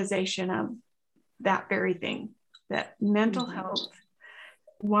realization of that very thing, that mental health,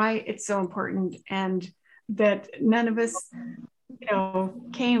 why it's so important, and that none of us, you know,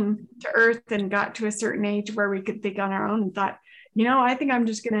 came to earth and got to a certain age where we could think on our own and thought, you know, I think I'm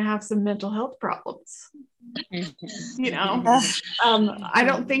just going to have some mental health problems. You know, I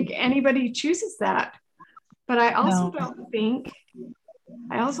don't think anybody chooses that. But I also don't think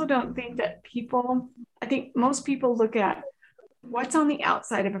that I think most people look at what's on the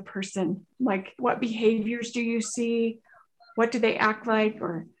outside of a person, like what behaviors do you see, what do they act like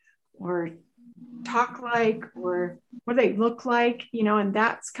or talk like, or what do they look like, you know, and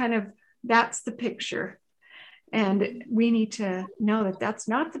that's the picture. And we need to know that that's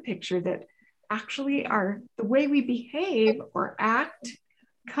not the picture, that actually the way we behave or act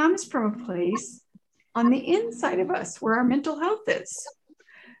comes from a place on the inside of us where our mental health is.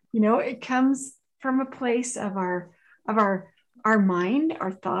 You know, it comes from a place of our mind,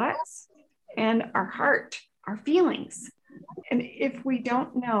 our thoughts, and our heart, our feelings. And if we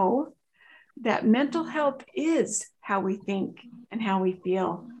don't know that mental health is how we think and how we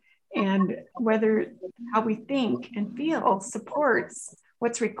feel, and whether how we think and feel supports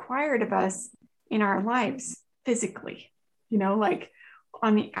what's required of us in our lives physically, you know, like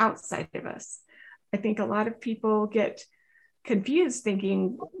on the outside of us. I think a lot of people get confused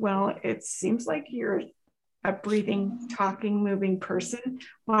thinking, well, it seems like you're a breathing, talking, moving person.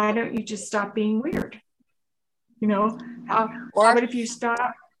 Why don't you just stop being weird? You know, how about if you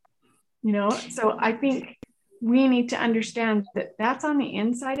stop, you know? So I think we need to understand that that's on the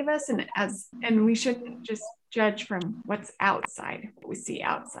inside of us, and we shouldn't just judge from what's outside, what we see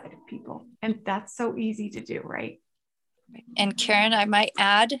outside of people. And that's so easy to do, right? And Karen, I might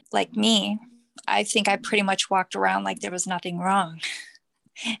add, like me, I think I pretty much walked around like there was nothing wrong.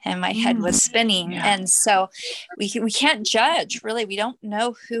 and my head was spinning. Yeah. And so we can't judge, really. We don't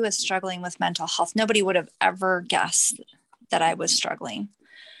know who is struggling with mental health. Nobody would have ever guessed that I was struggling.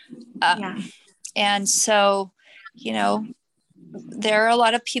 And so, you know, there are a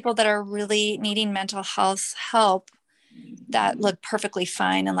lot of people that are really needing mental health help that look perfectly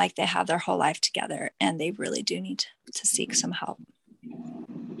fine and like they have their whole life together, and they really do need to seek some help.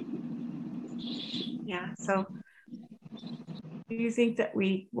 Yeah. So do you think that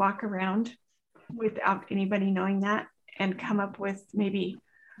we walk around without anybody knowing that and come up with maybe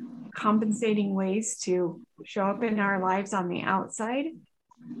compensating ways to show up in our lives on the outside,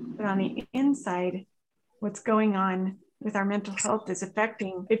 but on the inside, what's going on with our mental health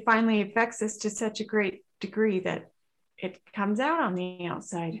it finally affects us to such a great degree that it comes out on the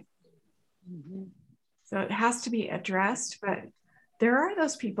outside. Mm-hmm. So it has to be addressed, but there are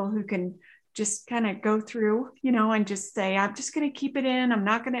those people who can just kind of go through, you know, and just say, I'm just going to keep it in. I'm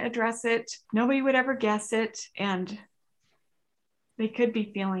not going to address it. Nobody would ever guess it. And they could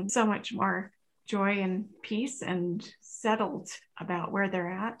be feeling so much more joy and peace and settled about where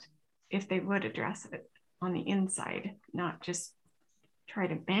they're at if they would address it on the inside, not just try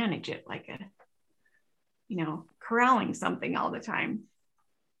to manage it like a, you know, corralling something all the time.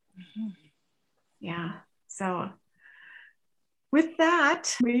 Mm-hmm. Yeah. So with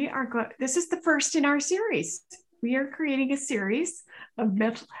that, this is the first in our series. We are creating a series of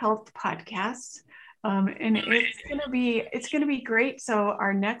mental health podcasts. And it's gonna be great. So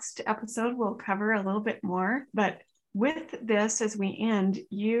our next episode will cover a little bit more. But with this, as we end,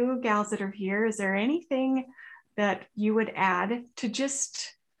 you gals that are here, is there anything that you would add to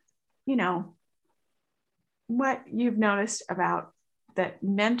just, you know, what you've noticed about that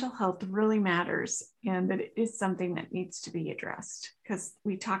mental health really matters and that it is something that needs to be addressed? Because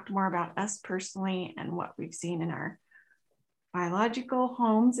we talked more about us personally and what we've seen in our biological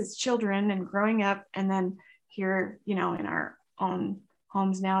homes as children and growing up, and then here, you know, in our own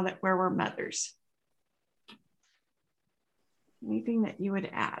homes now where we're mothers. Anything that you would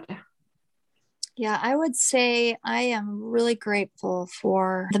add? Yeah, I would say I am really grateful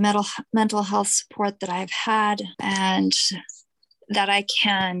for the mental health support that I've had, and that I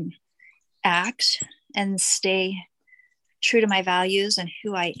can act and stay true to my values and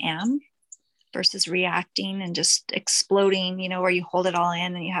who I am versus reacting and just exploding, you know, where you hold it all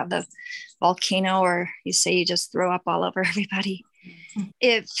in and you have the volcano, or you say you just throw up all over everybody.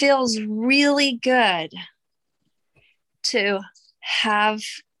 It feels really good to have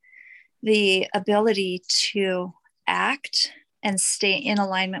the ability to act and stay in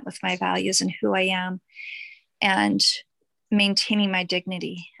alignment with my values and who I am, and maintaining my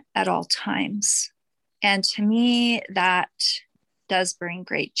dignity at all times. And to me, that does bring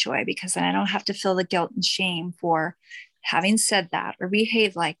great joy, because then I don't have to feel the guilt and shame for having said that or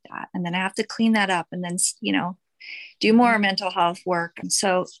behaved like that. And then I have to clean that up and then, you know, do more mental health work. And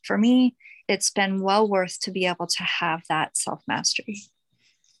so for me, it's been well worth to be able to have that self-mastery.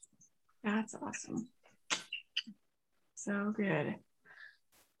 That's awesome. So good.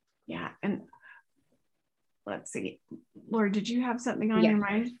 Yeah. And let's see, Laura, did you have something on your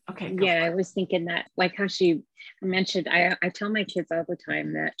mind? Okay. Yeah, I was thinking that, like how she mentioned, I tell my kids all the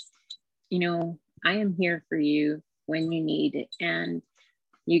time that, you know, I am here for you when you need it. And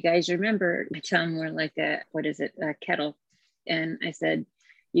you guys remember, I tell them we're like a kettle. And I said,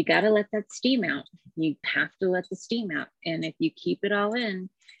 you got to let that steam out. You have to let the steam out. And if you keep it all in,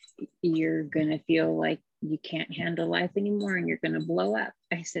 you're going to feel like you can't handle life anymore and you're going to blow up.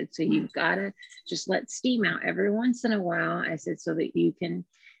 I said, so you've got to just let steam out every once in a while. I said, so that you can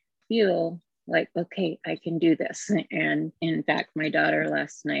feel like, okay, I can do this. And in fact, my daughter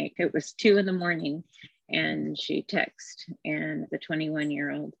last night, it was 2 a.m, and she texted, and the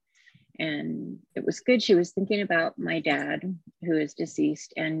 21-year-old, and it was good. She was thinking about my dad, who is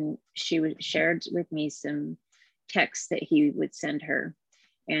deceased, and she shared with me some texts that he would send her.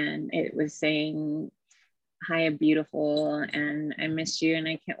 And it was saying, hi, beautiful, and I miss you, and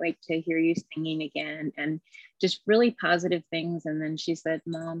I can't wait to hear you singing again, and just really positive things. And then she said,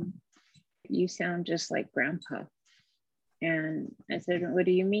 Mom, you sound just like Grandpa. And I said, what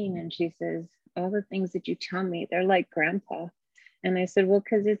do you mean? And she says, all the things that you tell me, they're like Grandpa. And I said, well,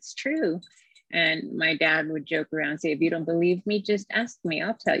 because it's true. And my dad would joke around and say, if you don't believe me, just ask me,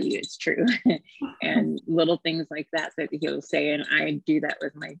 I'll tell you it's true. And little things like that he'll say. And I do that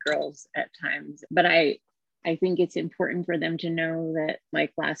with my girls at times. But I think it's important for them to know that,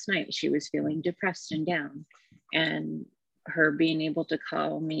 like last night, she was feeling depressed and down, and her being able to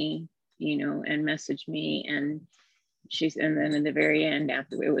call me, you know, and message me. And then in the very end,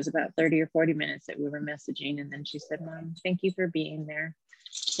 after it was about 30 or 40 minutes that we were messaging, and then she said, Mom, thank you for being there.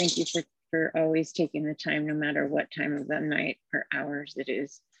 Thank you for always taking the time, no matter what time of the night or hours it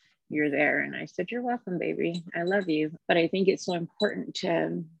is, you're there. And I said, you're welcome, baby. I love you. But I think it's so important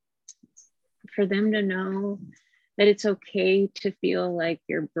for them to know that it's okay to feel like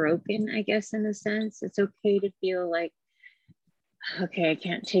you're broken, I guess, in a sense. It's okay to feel like, okay, I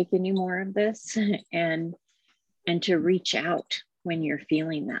can't take any more of this, and to reach out when you're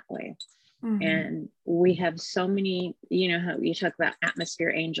feeling that way. Mm-hmm. And we have so many, how you talk about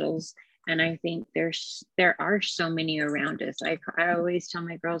atmosphere angels, and I think there are so many around us. I always tell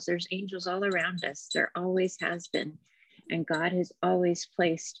my girls, there's angels all around us. There always has been. And God has always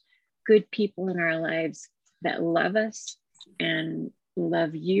placed good people in our lives that love us and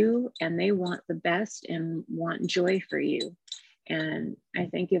love you, and they want the best and want joy for you. And I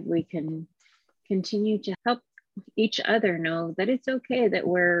think if we can continue to help each other know that it's okay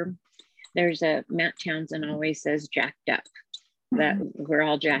that there's a Matt Townsend always says jacked up, that we're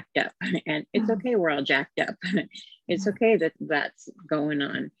all jacked up, and it's okay, we're all jacked up. It's okay that that's going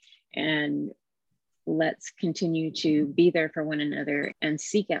on, and let's continue to be there for one another and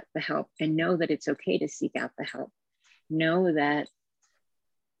seek out the help, and know that it's okay to seek out the help. Know that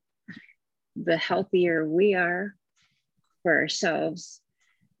the healthier we are for ourselves,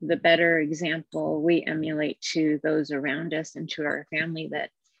 the better example we emulate to those around us and to our family,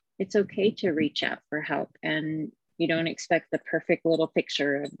 that it's okay to reach out for help. And you don't expect the perfect little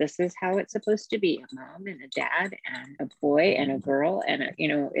picture of this is how it's supposed to be, a mom and a dad and a boy and a girl. And,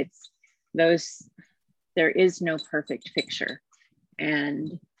 it's those, there is no perfect picture.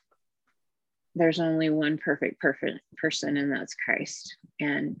 And there's only one perfect person, and that's Christ.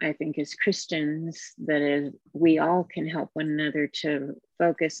 And I think as Christians, we all can help one another to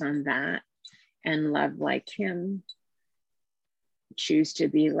focus on that and love like him, choose to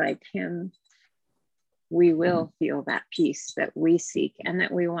be like him. We will feel that peace that we seek and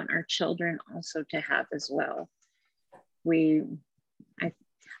that we want our children also to have as well.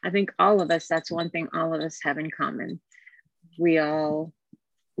 I think all of us, that's one thing all of us have in common. We all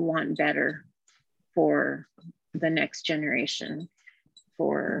want better for the next generation,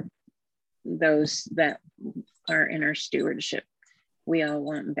 for those that are in our stewardship. We all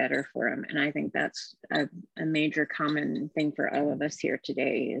want better for them. And I think that's a major common thing for all of us here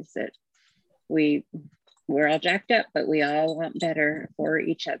today, is that we're all jacked up, but we all want better for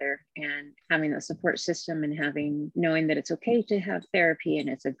each other. And having the support system and knowing that it's okay to have therapy, and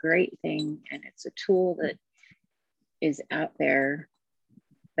it's a great thing, and it's a tool that is out there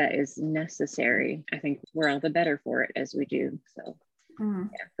that is necessary. I think we're all the better for it as we do. So yeah,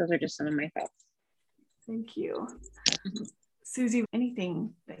 those are just some of my thoughts. Thank you. Susie,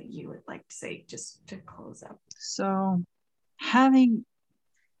 anything that you would like to say just to close up? So, having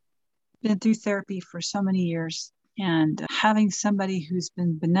been through therapy for so many years and having somebody who's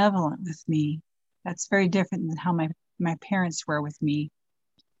been benevolent with me, that's very different than how my parents were with me.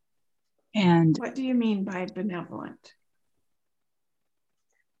 And what do you mean by benevolent?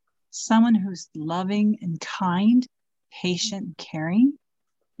 Someone who's loving and kind, patient and caring,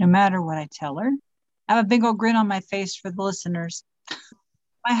 no matter what I tell her. I have a big old grin on my face for the listeners.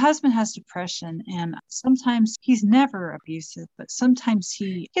 My husband has depression, and sometimes he's never abusive, but sometimes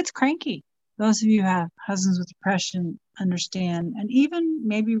he gets cranky. Those of you who have husbands with depression understand, and even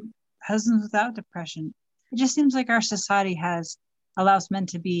maybe husbands without depression. It just seems like our society allows men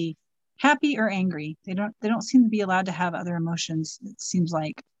to be happy or angry. They don't seem to be allowed to have other emotions. It seems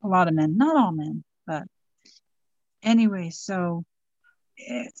like a lot of men, not all men, but anyway, so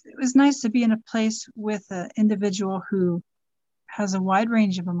it was nice to be in a place with an individual who has a wide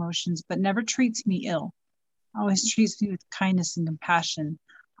range of emotions, but never treats me ill. Always treats me with kindness and compassion.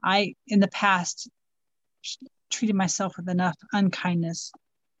 I, in the past, treated myself with enough unkindness.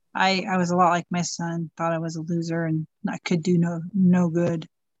 I was a lot like my son, thought I was a loser and I could do no good.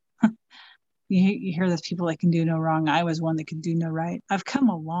 You hear those people that can do no wrong. I was one that could do no right. I've come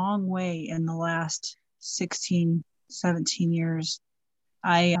a long way in the last 16, 17 years.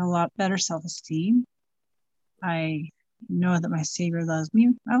 I have a lot better self-esteem. I know that my Savior loves me.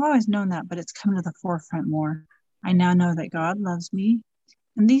 I've always known that, but it's come to the forefront more. I now know that God loves me.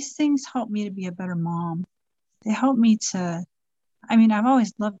 And these things help me to be a better mom. They help me I've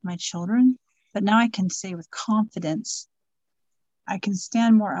always loved my children, but now I can say with confidence, I can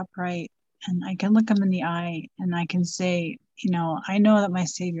stand more upright and I can look them in the eye and I can say, I know that my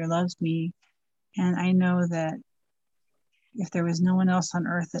Savior loves me. And I know that if there was no one else on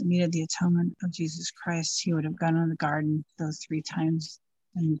earth that needed the atonement of Jesus Christ, he would have gone in the garden those 3 times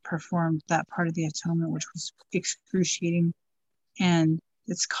and performed that part of the atonement, which was excruciating. And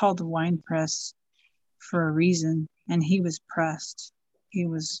it's called the wine press for a reason. And he was pressed He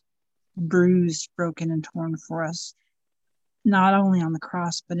was bruised, broken, and torn for us. Not only on the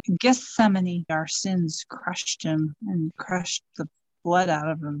cross, but in Gethsemane, our sins crushed him and crushed the blood out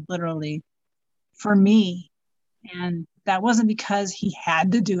of him, literally, for me. And that wasn't because he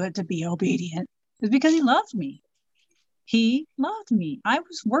had to do it to be obedient. It was because he loved me. He loved me. I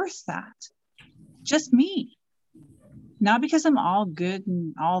was worth that. Just me. Not because I'm all good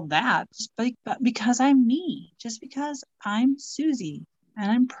and all that, but because I'm me. Just because I'm Susie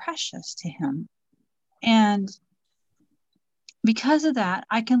and I'm precious to him. And because of that,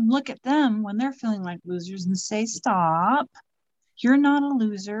 I can look at them when they're feeling like losers and say, stop. You're not a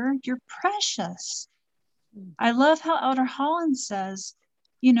loser. You're precious. I love how Elder Holland says,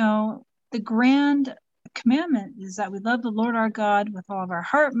 the grand commandment is that we love the Lord our God with all of our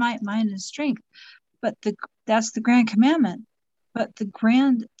heart, might, mind, and strength. But that's the grand commandment. But the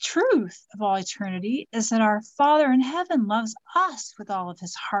grand truth of all eternity is that our Father in heaven loves us with all of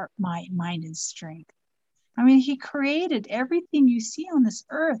his heart, might, mind, and strength. I mean, he created everything you see on this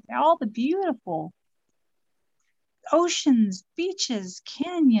earth, all the beautiful oceans, beaches,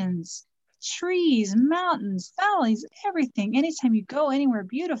 canyons, trees, mountains, valleys, everything. Anytime you go anywhere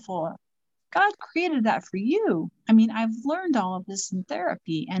beautiful, God created that for you. I mean, I've learned all of this in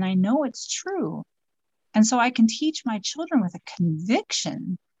therapy, and I know it's true. And so I can teach my children with a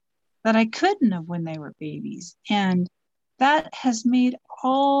conviction that I couldn't have when they were babies. And that has made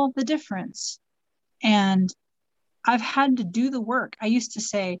all the difference. And I've had to do the work. I used to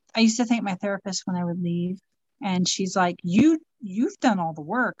thank my therapist when I would leave. And she's like, you've done all the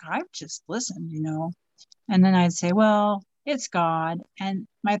work. I've just listened, And then I'd say, well, it's God. And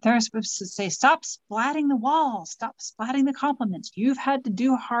my therapist would say, stop splatting the walls. Stop splatting the compliments. You've had to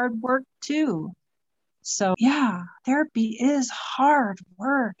do hard work too. So yeah, therapy is hard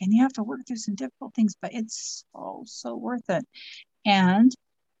work and you have to work through some difficult things, but it's so worth it. And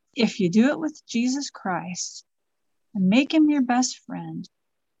if you do it with Jesus Christ and make him your best friend,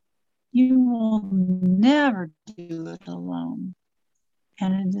 you will never do it alone.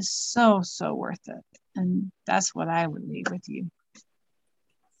 And it is so worth it. And that's what I would leave with you.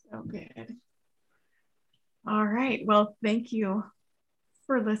 So good. All right. Well, thank you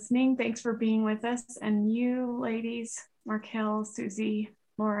for listening. Thanks for being with us. And you ladies, Markel, Susie,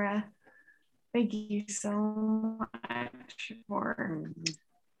 Laura, thank you so much for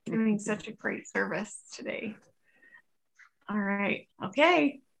doing such a great service today. All right.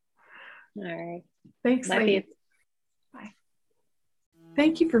 Okay. All right. Thanks, Love ladies. you. Bye.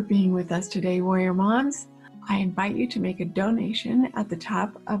 Thank you for being with us today, Warrior Moms. I invite you to make a donation at the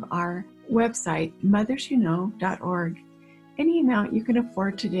top of our website, mothersyouknow.org. Any amount you can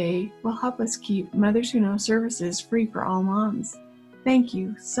afford today will help us keep Mothers Who Know services free for all moms. Thank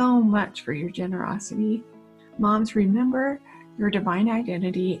you so much for your generosity. Moms, remember your divine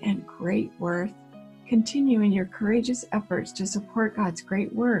identity and great worth. Continue in your courageous efforts to support God's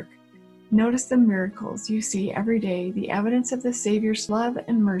great work. Notice the miracles you see every day, the evidence of the Savior's love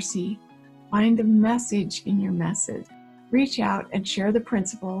and mercy. Find the message in your message. Reach out and share the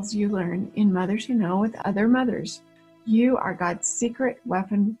principles you learn in Mothers Who Know with other mothers. You are God's secret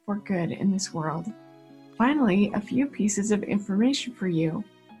weapon for good in this world. Finally, a few pieces of information for you.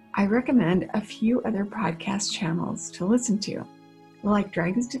 I recommend a few other podcast channels to listen to. Like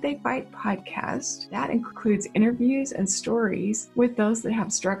Dragons Do They Fight podcast, that includes interviews and stories with those that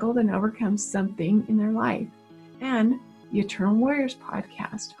have struggled and overcome something in their life. And the Eternal Warriors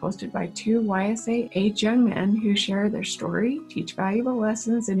podcast, hosted by two YSA age young men who share their story, teach valuable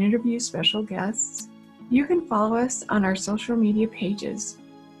lessons, and interview special guests. You can follow us on our social media pages.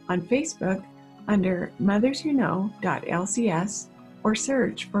 On Facebook, under motherswhoknow.lcs, or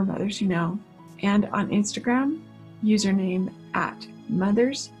search for Mothers Who Know. And on Instagram, username at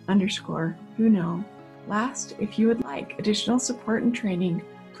mothers_who-know. Last, if you would like additional support and training,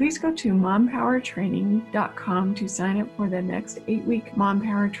 please go to mompowertraining.com to sign up for the next 8-week Mom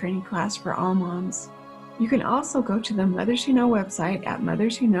Power Training class for all moms. You can also go to the Mothers Who Know website at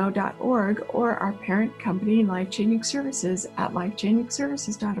motherswhoknow.org or our parent company, Life Changing Services, at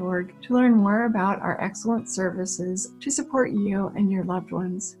lifechangingservices.org to learn more about our excellent services to support you and your loved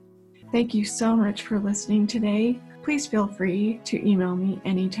ones. Thank you so much for listening today. Please feel free to email me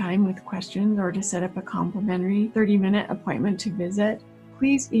anytime with questions or to set up a complimentary 30-minute appointment to visit.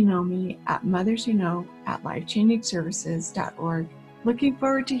 Please email me at motherswhoknow@lifechangingservices.org. Looking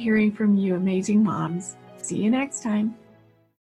forward to hearing from you, amazing moms. See you next time.